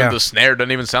 Even the snare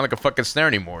doesn't even sound like a fucking snare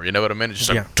anymore. You know what I mean? It's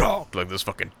just a dog, like this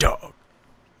fucking dog.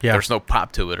 Yeah. There's no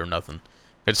pop to it or nothing.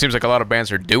 It seems like a lot of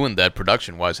bands are doing that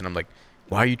production-wise, and I'm like,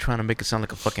 why are you trying to make it sound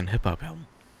like a fucking hip-hop album?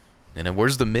 And then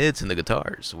where's the mids and the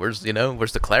guitars? Where's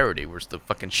the clarity? Where's the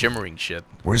fucking shimmering shit?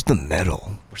 Where's the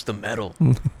metal? Where's the metal?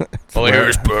 All I hear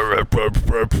is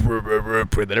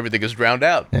then everything is drowned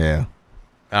out. Yeah.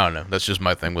 I don't know. That's just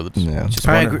my thing with it. Yeah. Just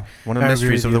I one, agree. one of the I agree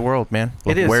mysteries with of you. the world, man.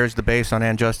 It is. Where's the bass on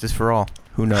And Justice for All?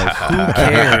 Who knows? Who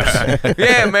cares?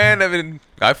 Yeah, man. I mean,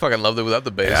 I fucking loved it without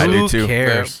the bass. I do Who too.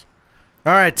 cares?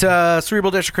 All right,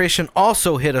 Cerebral Desecration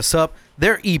also hit us up.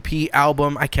 Their EP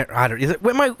album,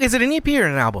 is it an EP or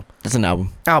an album? It's an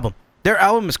album. Album. Their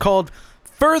album is called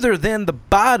Further Than the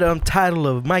Bottom, title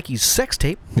of Mikey's sex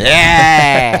tape.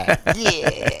 Yeah.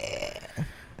 Yeah.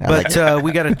 But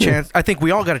we got a chance. I think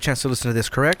we all got a chance to listen to this,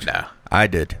 correct? Nah. I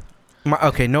did.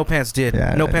 Okay, No Pants did.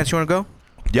 Yeah, No I- Pants, you want to go?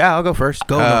 Yeah, I'll go first.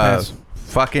 Go, Lopez.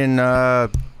 Fucking,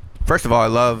 first of all, I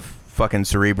love fucking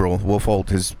Cerebral. Wolf Holt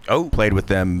has played with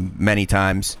them many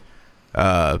times.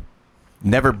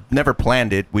 Never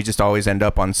planned it. We just always end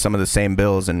up on some of the same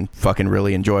bills and fucking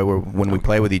really enjoy when we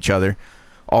play with each other.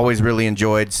 Always really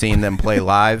enjoyed seeing them play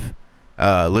live.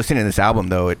 Listening to this album,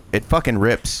 though, it fucking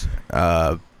rips.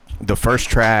 The first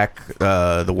track,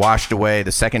 the Washed Away,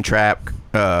 the second track,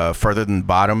 Further Than the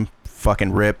Bottom,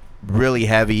 fucking rip. Really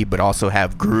heavy, but also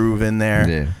have groove in there.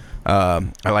 Yeah.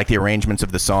 I like the arrangements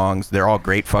of the songs. They're all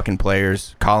great fucking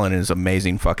players. Colin is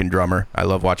amazing fucking drummer. I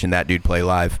love watching that dude play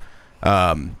live.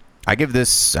 I give it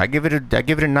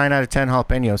a 9 out of 10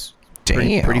 jalapenos.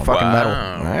 Pretty Damn. fucking metal.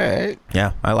 All right.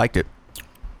 Yeah, I liked it.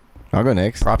 I'll go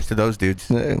next. Props to those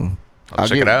dudes. I'll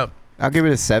check it out. I'll give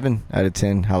it a 7 out of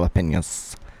 10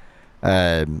 jalapenos.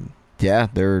 Yeah,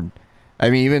 I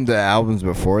mean, even the albums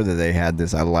before that they had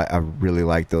this, I really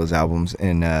like those albums,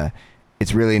 and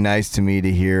it's really nice to me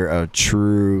to hear a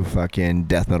true fucking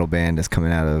death metal band that's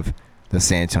coming out of the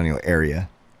San Antonio area.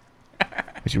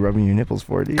 What you rubbing your nipples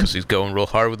for, dude? Because he's going real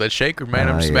hard with that shaker, man.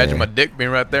 I'm Oh, just yeah. imagining my dick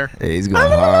being right there. Hey, he's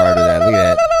going hard with that. Look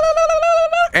at that.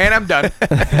 And I'm done.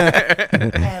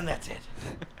 And that's it.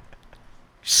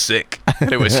 Sick.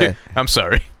 Anyways, I'm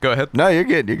sorry. Go ahead. No, you're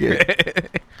good. You're good.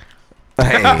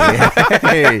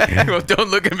 hey. Well, don't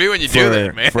look at me when you do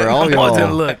that, man. For all Wasn't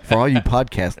y'all, look. for all you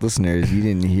podcast listeners, you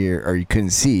didn't hear or you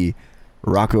couldn't see,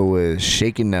 Rocco was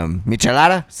shaking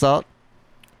michelada salt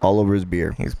all over his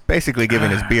beer. He's basically giving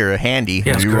his beer a handy.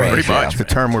 Yeah, it's great. Pretty much, It's a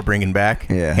term we're bringing back.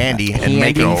 Yeah. Handy. And Handy.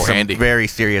 making Oh, some handy. very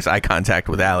serious eye contact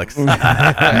with Alex.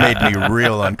 Made me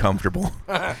real uncomfortable.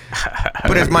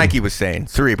 But as Mikey was saying,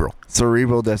 Cerebral.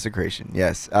 Cerebral Desecration.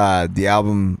 Yes. The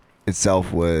album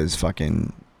itself was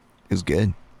fucking. It was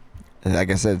good. Like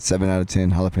I said, 7 out of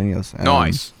 10 jalapenos.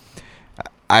 Nice.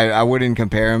 I wouldn't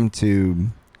compare him to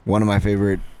one of my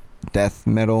favorite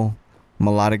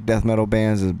melodic death metal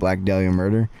bands is Black Dahlia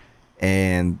Murder,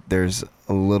 and there's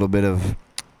a little bit of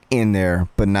in there,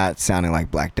 but not sounding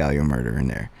like Black Dahlia Murder in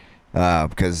there,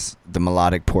 because the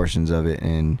melodic portions of it,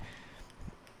 and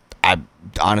I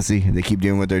honestly, if they keep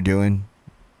doing what they're doing,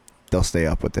 they'll stay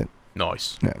up with it.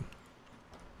 Nice. Yeah.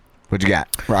 What you got,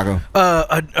 Rocco?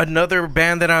 Another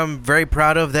band that I'm very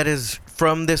proud of that is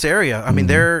from this area. I mean,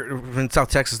 they're in South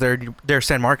Texas. They're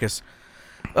San Marcos.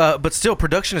 But still,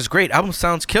 production is great. Album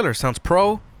sounds killer. Sounds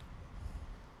pro.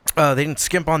 They didn't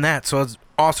skimp on that, so it's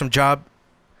awesome job.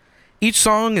 Each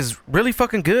song is really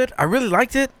fucking good. I really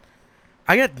liked it.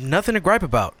 I got nothing to gripe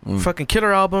about. Fucking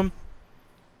killer album.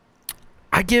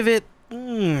 I give it,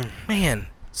 6.6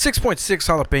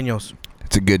 jalapenos.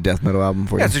 It's a good death metal album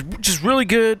for Yeah, you. it's just really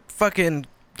good. Fucking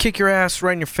kick your ass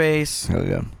right in your face. Hell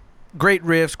yeah. Great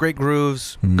riffs, great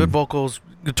grooves, good vocals.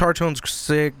 Guitar tone's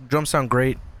sick. Drums sound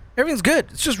great. Everything's good.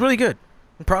 It's just really good.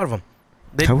 I'm proud of them.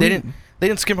 They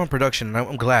didn't skimp on production, and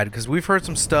I'm glad because we've heard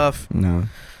some stuff No.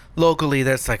 locally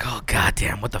that's like, oh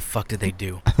goddamn, what the fuck did they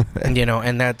do?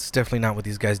 And that's definitely not what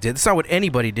these guys did. It's not what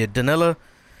anybody did. Danila,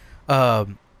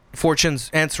 Fortunes,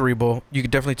 and Cerebral. You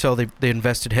could definitely tell they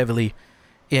invested heavily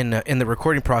in the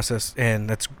recording process, and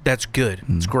that's good.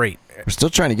 It's great. We're still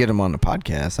trying to get him on the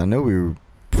podcast. I know we were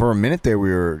for a minute there.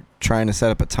 We were trying to set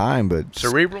up a time, but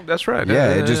Cerebral. That's right.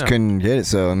 yeah, it just couldn't get it.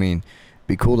 So I mean,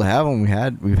 be cool to have him.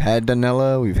 We've had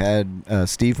Danella, we've had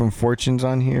Steve from Fortunes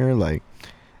on here. Like,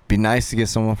 be nice to get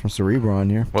someone from Cerebral on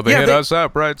here. Well, they hit us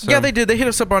up, right? So. Yeah, they did. They hit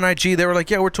us up on IG. They were like,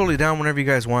 "Yeah, we're totally down whenever you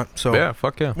guys want." So Yeah,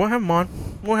 fuck yeah. we'll have them on.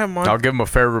 I'll give them a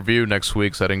fair review next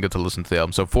week, so I didn't get to listen to the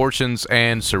album. So Fortunes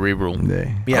and Cerebral.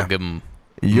 Yeah. I'll give them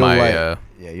You'll my like,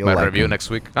 you'll my like review him. next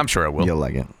week. I'm sure I will. You'll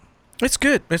like it. It's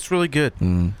good. It's really good.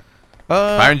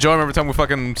 I enjoy them every time we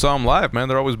fucking saw them live, man.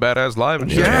 They're always badass live and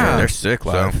shit. Yeah. they're sick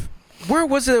live. Where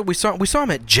was it? We saw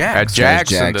them at At Jack's.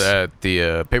 Jack's and Jack's. at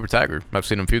the Paper Tiger. I've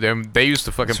seen them a few times. They used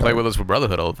to fucking play with us for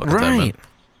Brotherhood all the fucking time. Man. Right.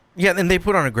 Yeah, and they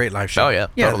put on a great live show. Oh, yeah,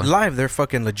 Yeah, totally. live they're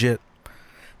fucking legit.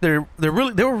 They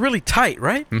were really tight,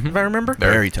 right? Mhm. If I remember.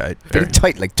 Very tight. Very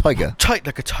tight like tiger. Tight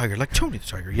like a tiger, like Tony the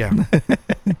Tiger. Yeah.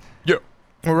 Yeah.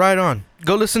 Well, right on.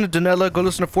 Go listen to Danella. Go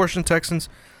listen to Fortune Texans.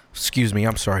 Excuse me.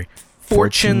 I'm sorry.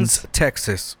 Fortunes,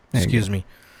 Texas. There you Excuse go. me.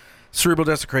 Cerebral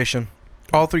Desecration.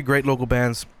 All 3 great local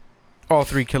bands. All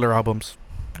 3 killer albums.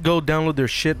 Go download their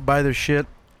shit. Buy their shit.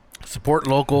 Support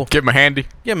local. Give them a handy.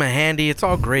 Give them a handy. It's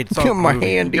all great. It's all Give 'em a groovy.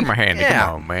 handy. Give them a handy. Yeah.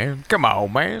 Come on, man. Come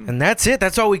on, man. And that's it.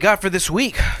 That's all we got for this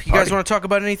week. You guys Party. want to talk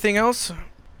about anything else?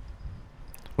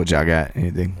 What y'all got?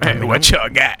 Anything? Hey, what y'all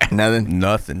got? Nothing.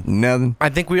 Nothing. Nothing. I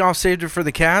think we all saved it for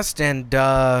the cast, and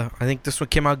I think this one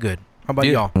came out good. How about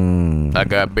Yeah. y'all? I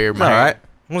got beer, It's man. all right.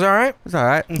 Was all right? It's all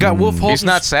right. We got Wolf Holt. He's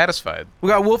not satisfied. We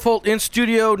got Wolf Holt in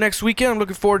studio next weekend. I'm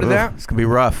looking forward to that. It's gonna be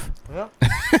rough.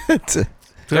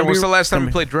 When was the last time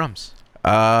we played drums?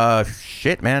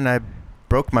 Shit, man. I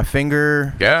broke my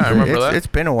finger. Yeah, I remember it's, that. It's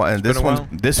been a while. been a while.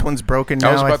 This one's broken now.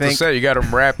 I was about think. to say, you got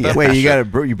them wrapped up. Wait,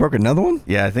 you broke another one?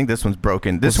 Yeah, I think this one's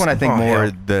broken. This one, I think, Oh, more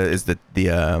hell. is the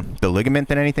ligament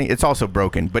than anything. It's also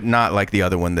broken, but not like the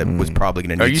other one that was probably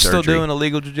gonna need Are you still surgery. doing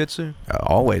illegal jiu-jitsu?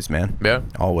 Always, man. Yeah.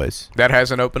 Always. That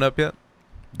hasn't opened up yet?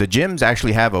 The gyms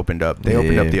actually have opened up. They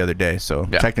opened up Yeah. the other day, so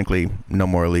Yeah. technically no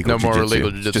more illegal No more jiu-jitsu. illegal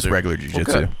It's jiu-jitsu. just regular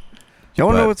jiu-jitsu. Okay. Y'all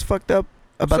wanna know But- what's fucked up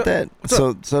about that?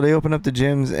 So they open up the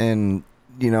gyms, and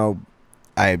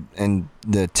and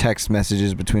the text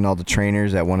messages between all the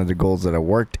trainers at one of the goals that I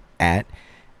worked at,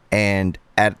 and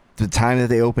at the time that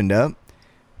they opened up,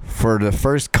 for the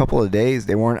first couple of days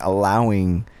they weren't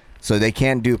allowing, so they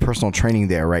can't do personal training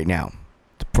there right now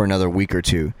for another week or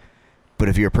two. But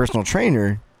if you're a personal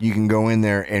trainer, you can go in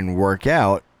there and work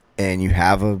out, and you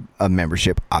have a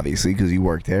membership, obviously, because you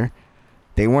work there.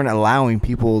 They weren't allowing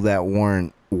people that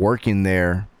weren't working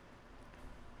there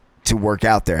to work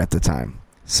out there at the time.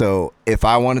 So if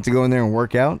I wanted to go in there and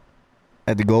work out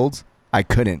at the Golds, I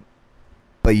couldn't.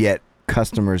 But yet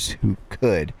customers who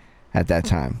could at that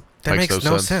time. That makes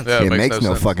no sense. Yeah, It makes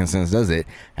no sense. fucking sense, does it?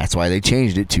 That's why they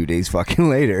changed it 2 days fucking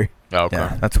later. Oh, okay.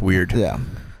 Yeah, that's weird. Yeah.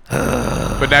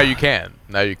 But now you can.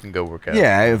 Now you can go work out.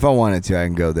 Yeah, if I wanted to, I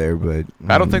can go there, but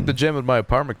I don't think the gym in my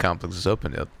apartment complex is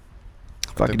open yet.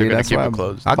 fucking they're dude, gonna that's keep why it I'm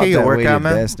closed. I'll about get you a that weighted workout,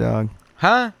 man. vest, dog.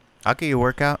 Huh? I'll give you a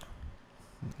workout. Hell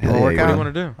You yeah, wanna work you What do out? you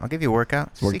want to do? I'll give you a workout.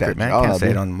 It's a Work secret, that man. jaw, Can't say it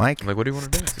dude. on mic. Like, what do you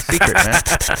want to do? It's a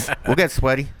secret, man. We'll get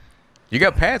sweaty. You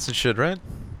got pads and shit, right?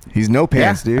 He's no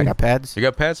pants, yeah, dude. I got pads. You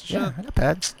got pads and shit? Yeah, I got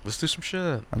pads. Let's do some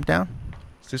shit. I'm down.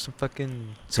 Let's do some fucking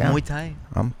Yeah. Muay Thai.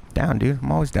 I'm down, dude.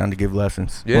 I'm always down to give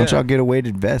lessons. Why don't y'all get a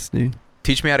weighted vest, dude?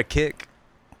 Teach me how to kick.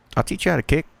 I'll teach you how to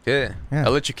kick. Yeah. Yeah.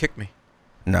 I'll let you kick me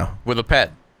No. with a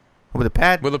pad. With a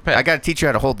pad? With a pad. I got to teach you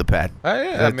how to hold the pad. Oh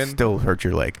yeah. That I mean, still hurt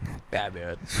your leg. yeah,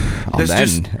 man. On Let's that,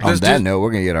 just- on let's that just- note,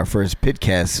 we're going to get our first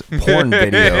Pitcast porn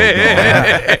video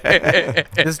going.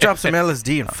 Let's drop some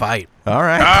LSD and fight. All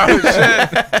right. Oh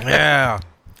shit. Yeah.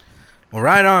 Well,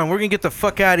 right on. We're going to get the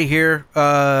fuck out of here.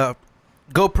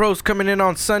 GoPro's coming in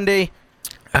on Sunday.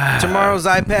 Tomorrow's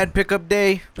iPad pickup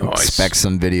day. Expect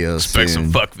some videos Expect soon.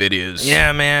 some fuck videos.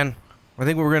 Yeah, man. I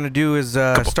think what we're going to do is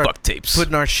Couple start fuck tapes.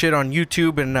 putting our shit on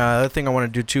YouTube. And the other thing I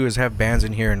want to do, too, is have bands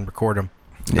in here and record them.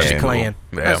 Yeah. Just playing.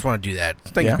 Cool. I Yeah. just want to do that. I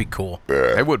think Yeah. it'd be cool.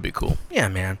 It would be cool. Yeah,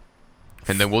 man.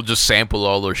 And then we'll just sample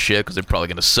all their shit because they're probably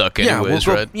gonna suck Yeah, anyways,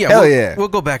 we'll go, right? yeah, Hell we'll, yeah. We'll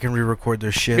go back and re-record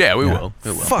their shit. Yeah, we Yeah. will.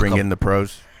 We will. Fuck Bring 'em. in the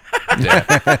pros. Yeah.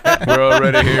 We're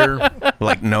already here.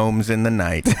 Like gnomes in the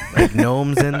night. Like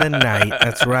gnomes in the night.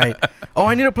 That's right. Oh,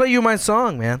 I need to play you my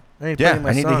song, man. I need to play Yeah, you my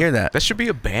I need song. to hear that. That should be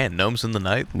a band. Gnomes in the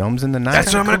Night. Gnomes in the night.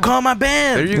 That's what I'm gonna call my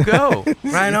band. There you go.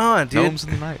 Right on, dude. Gnomes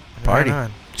in the Night. Party. Right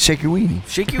on. Shake your weenie.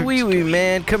 Shake your wee wee,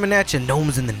 man. Coming at you,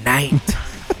 gnomes in the night.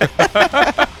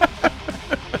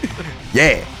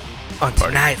 Yeah. On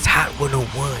tonight's Hot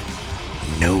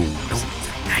 101. No. Gnomes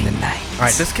in the night. All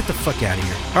right, let's get the fuck out of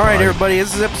here. All right, everybody.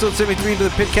 This is episode 73 of the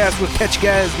Pitcast. We'll catch you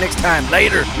guys next time.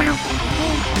 Later.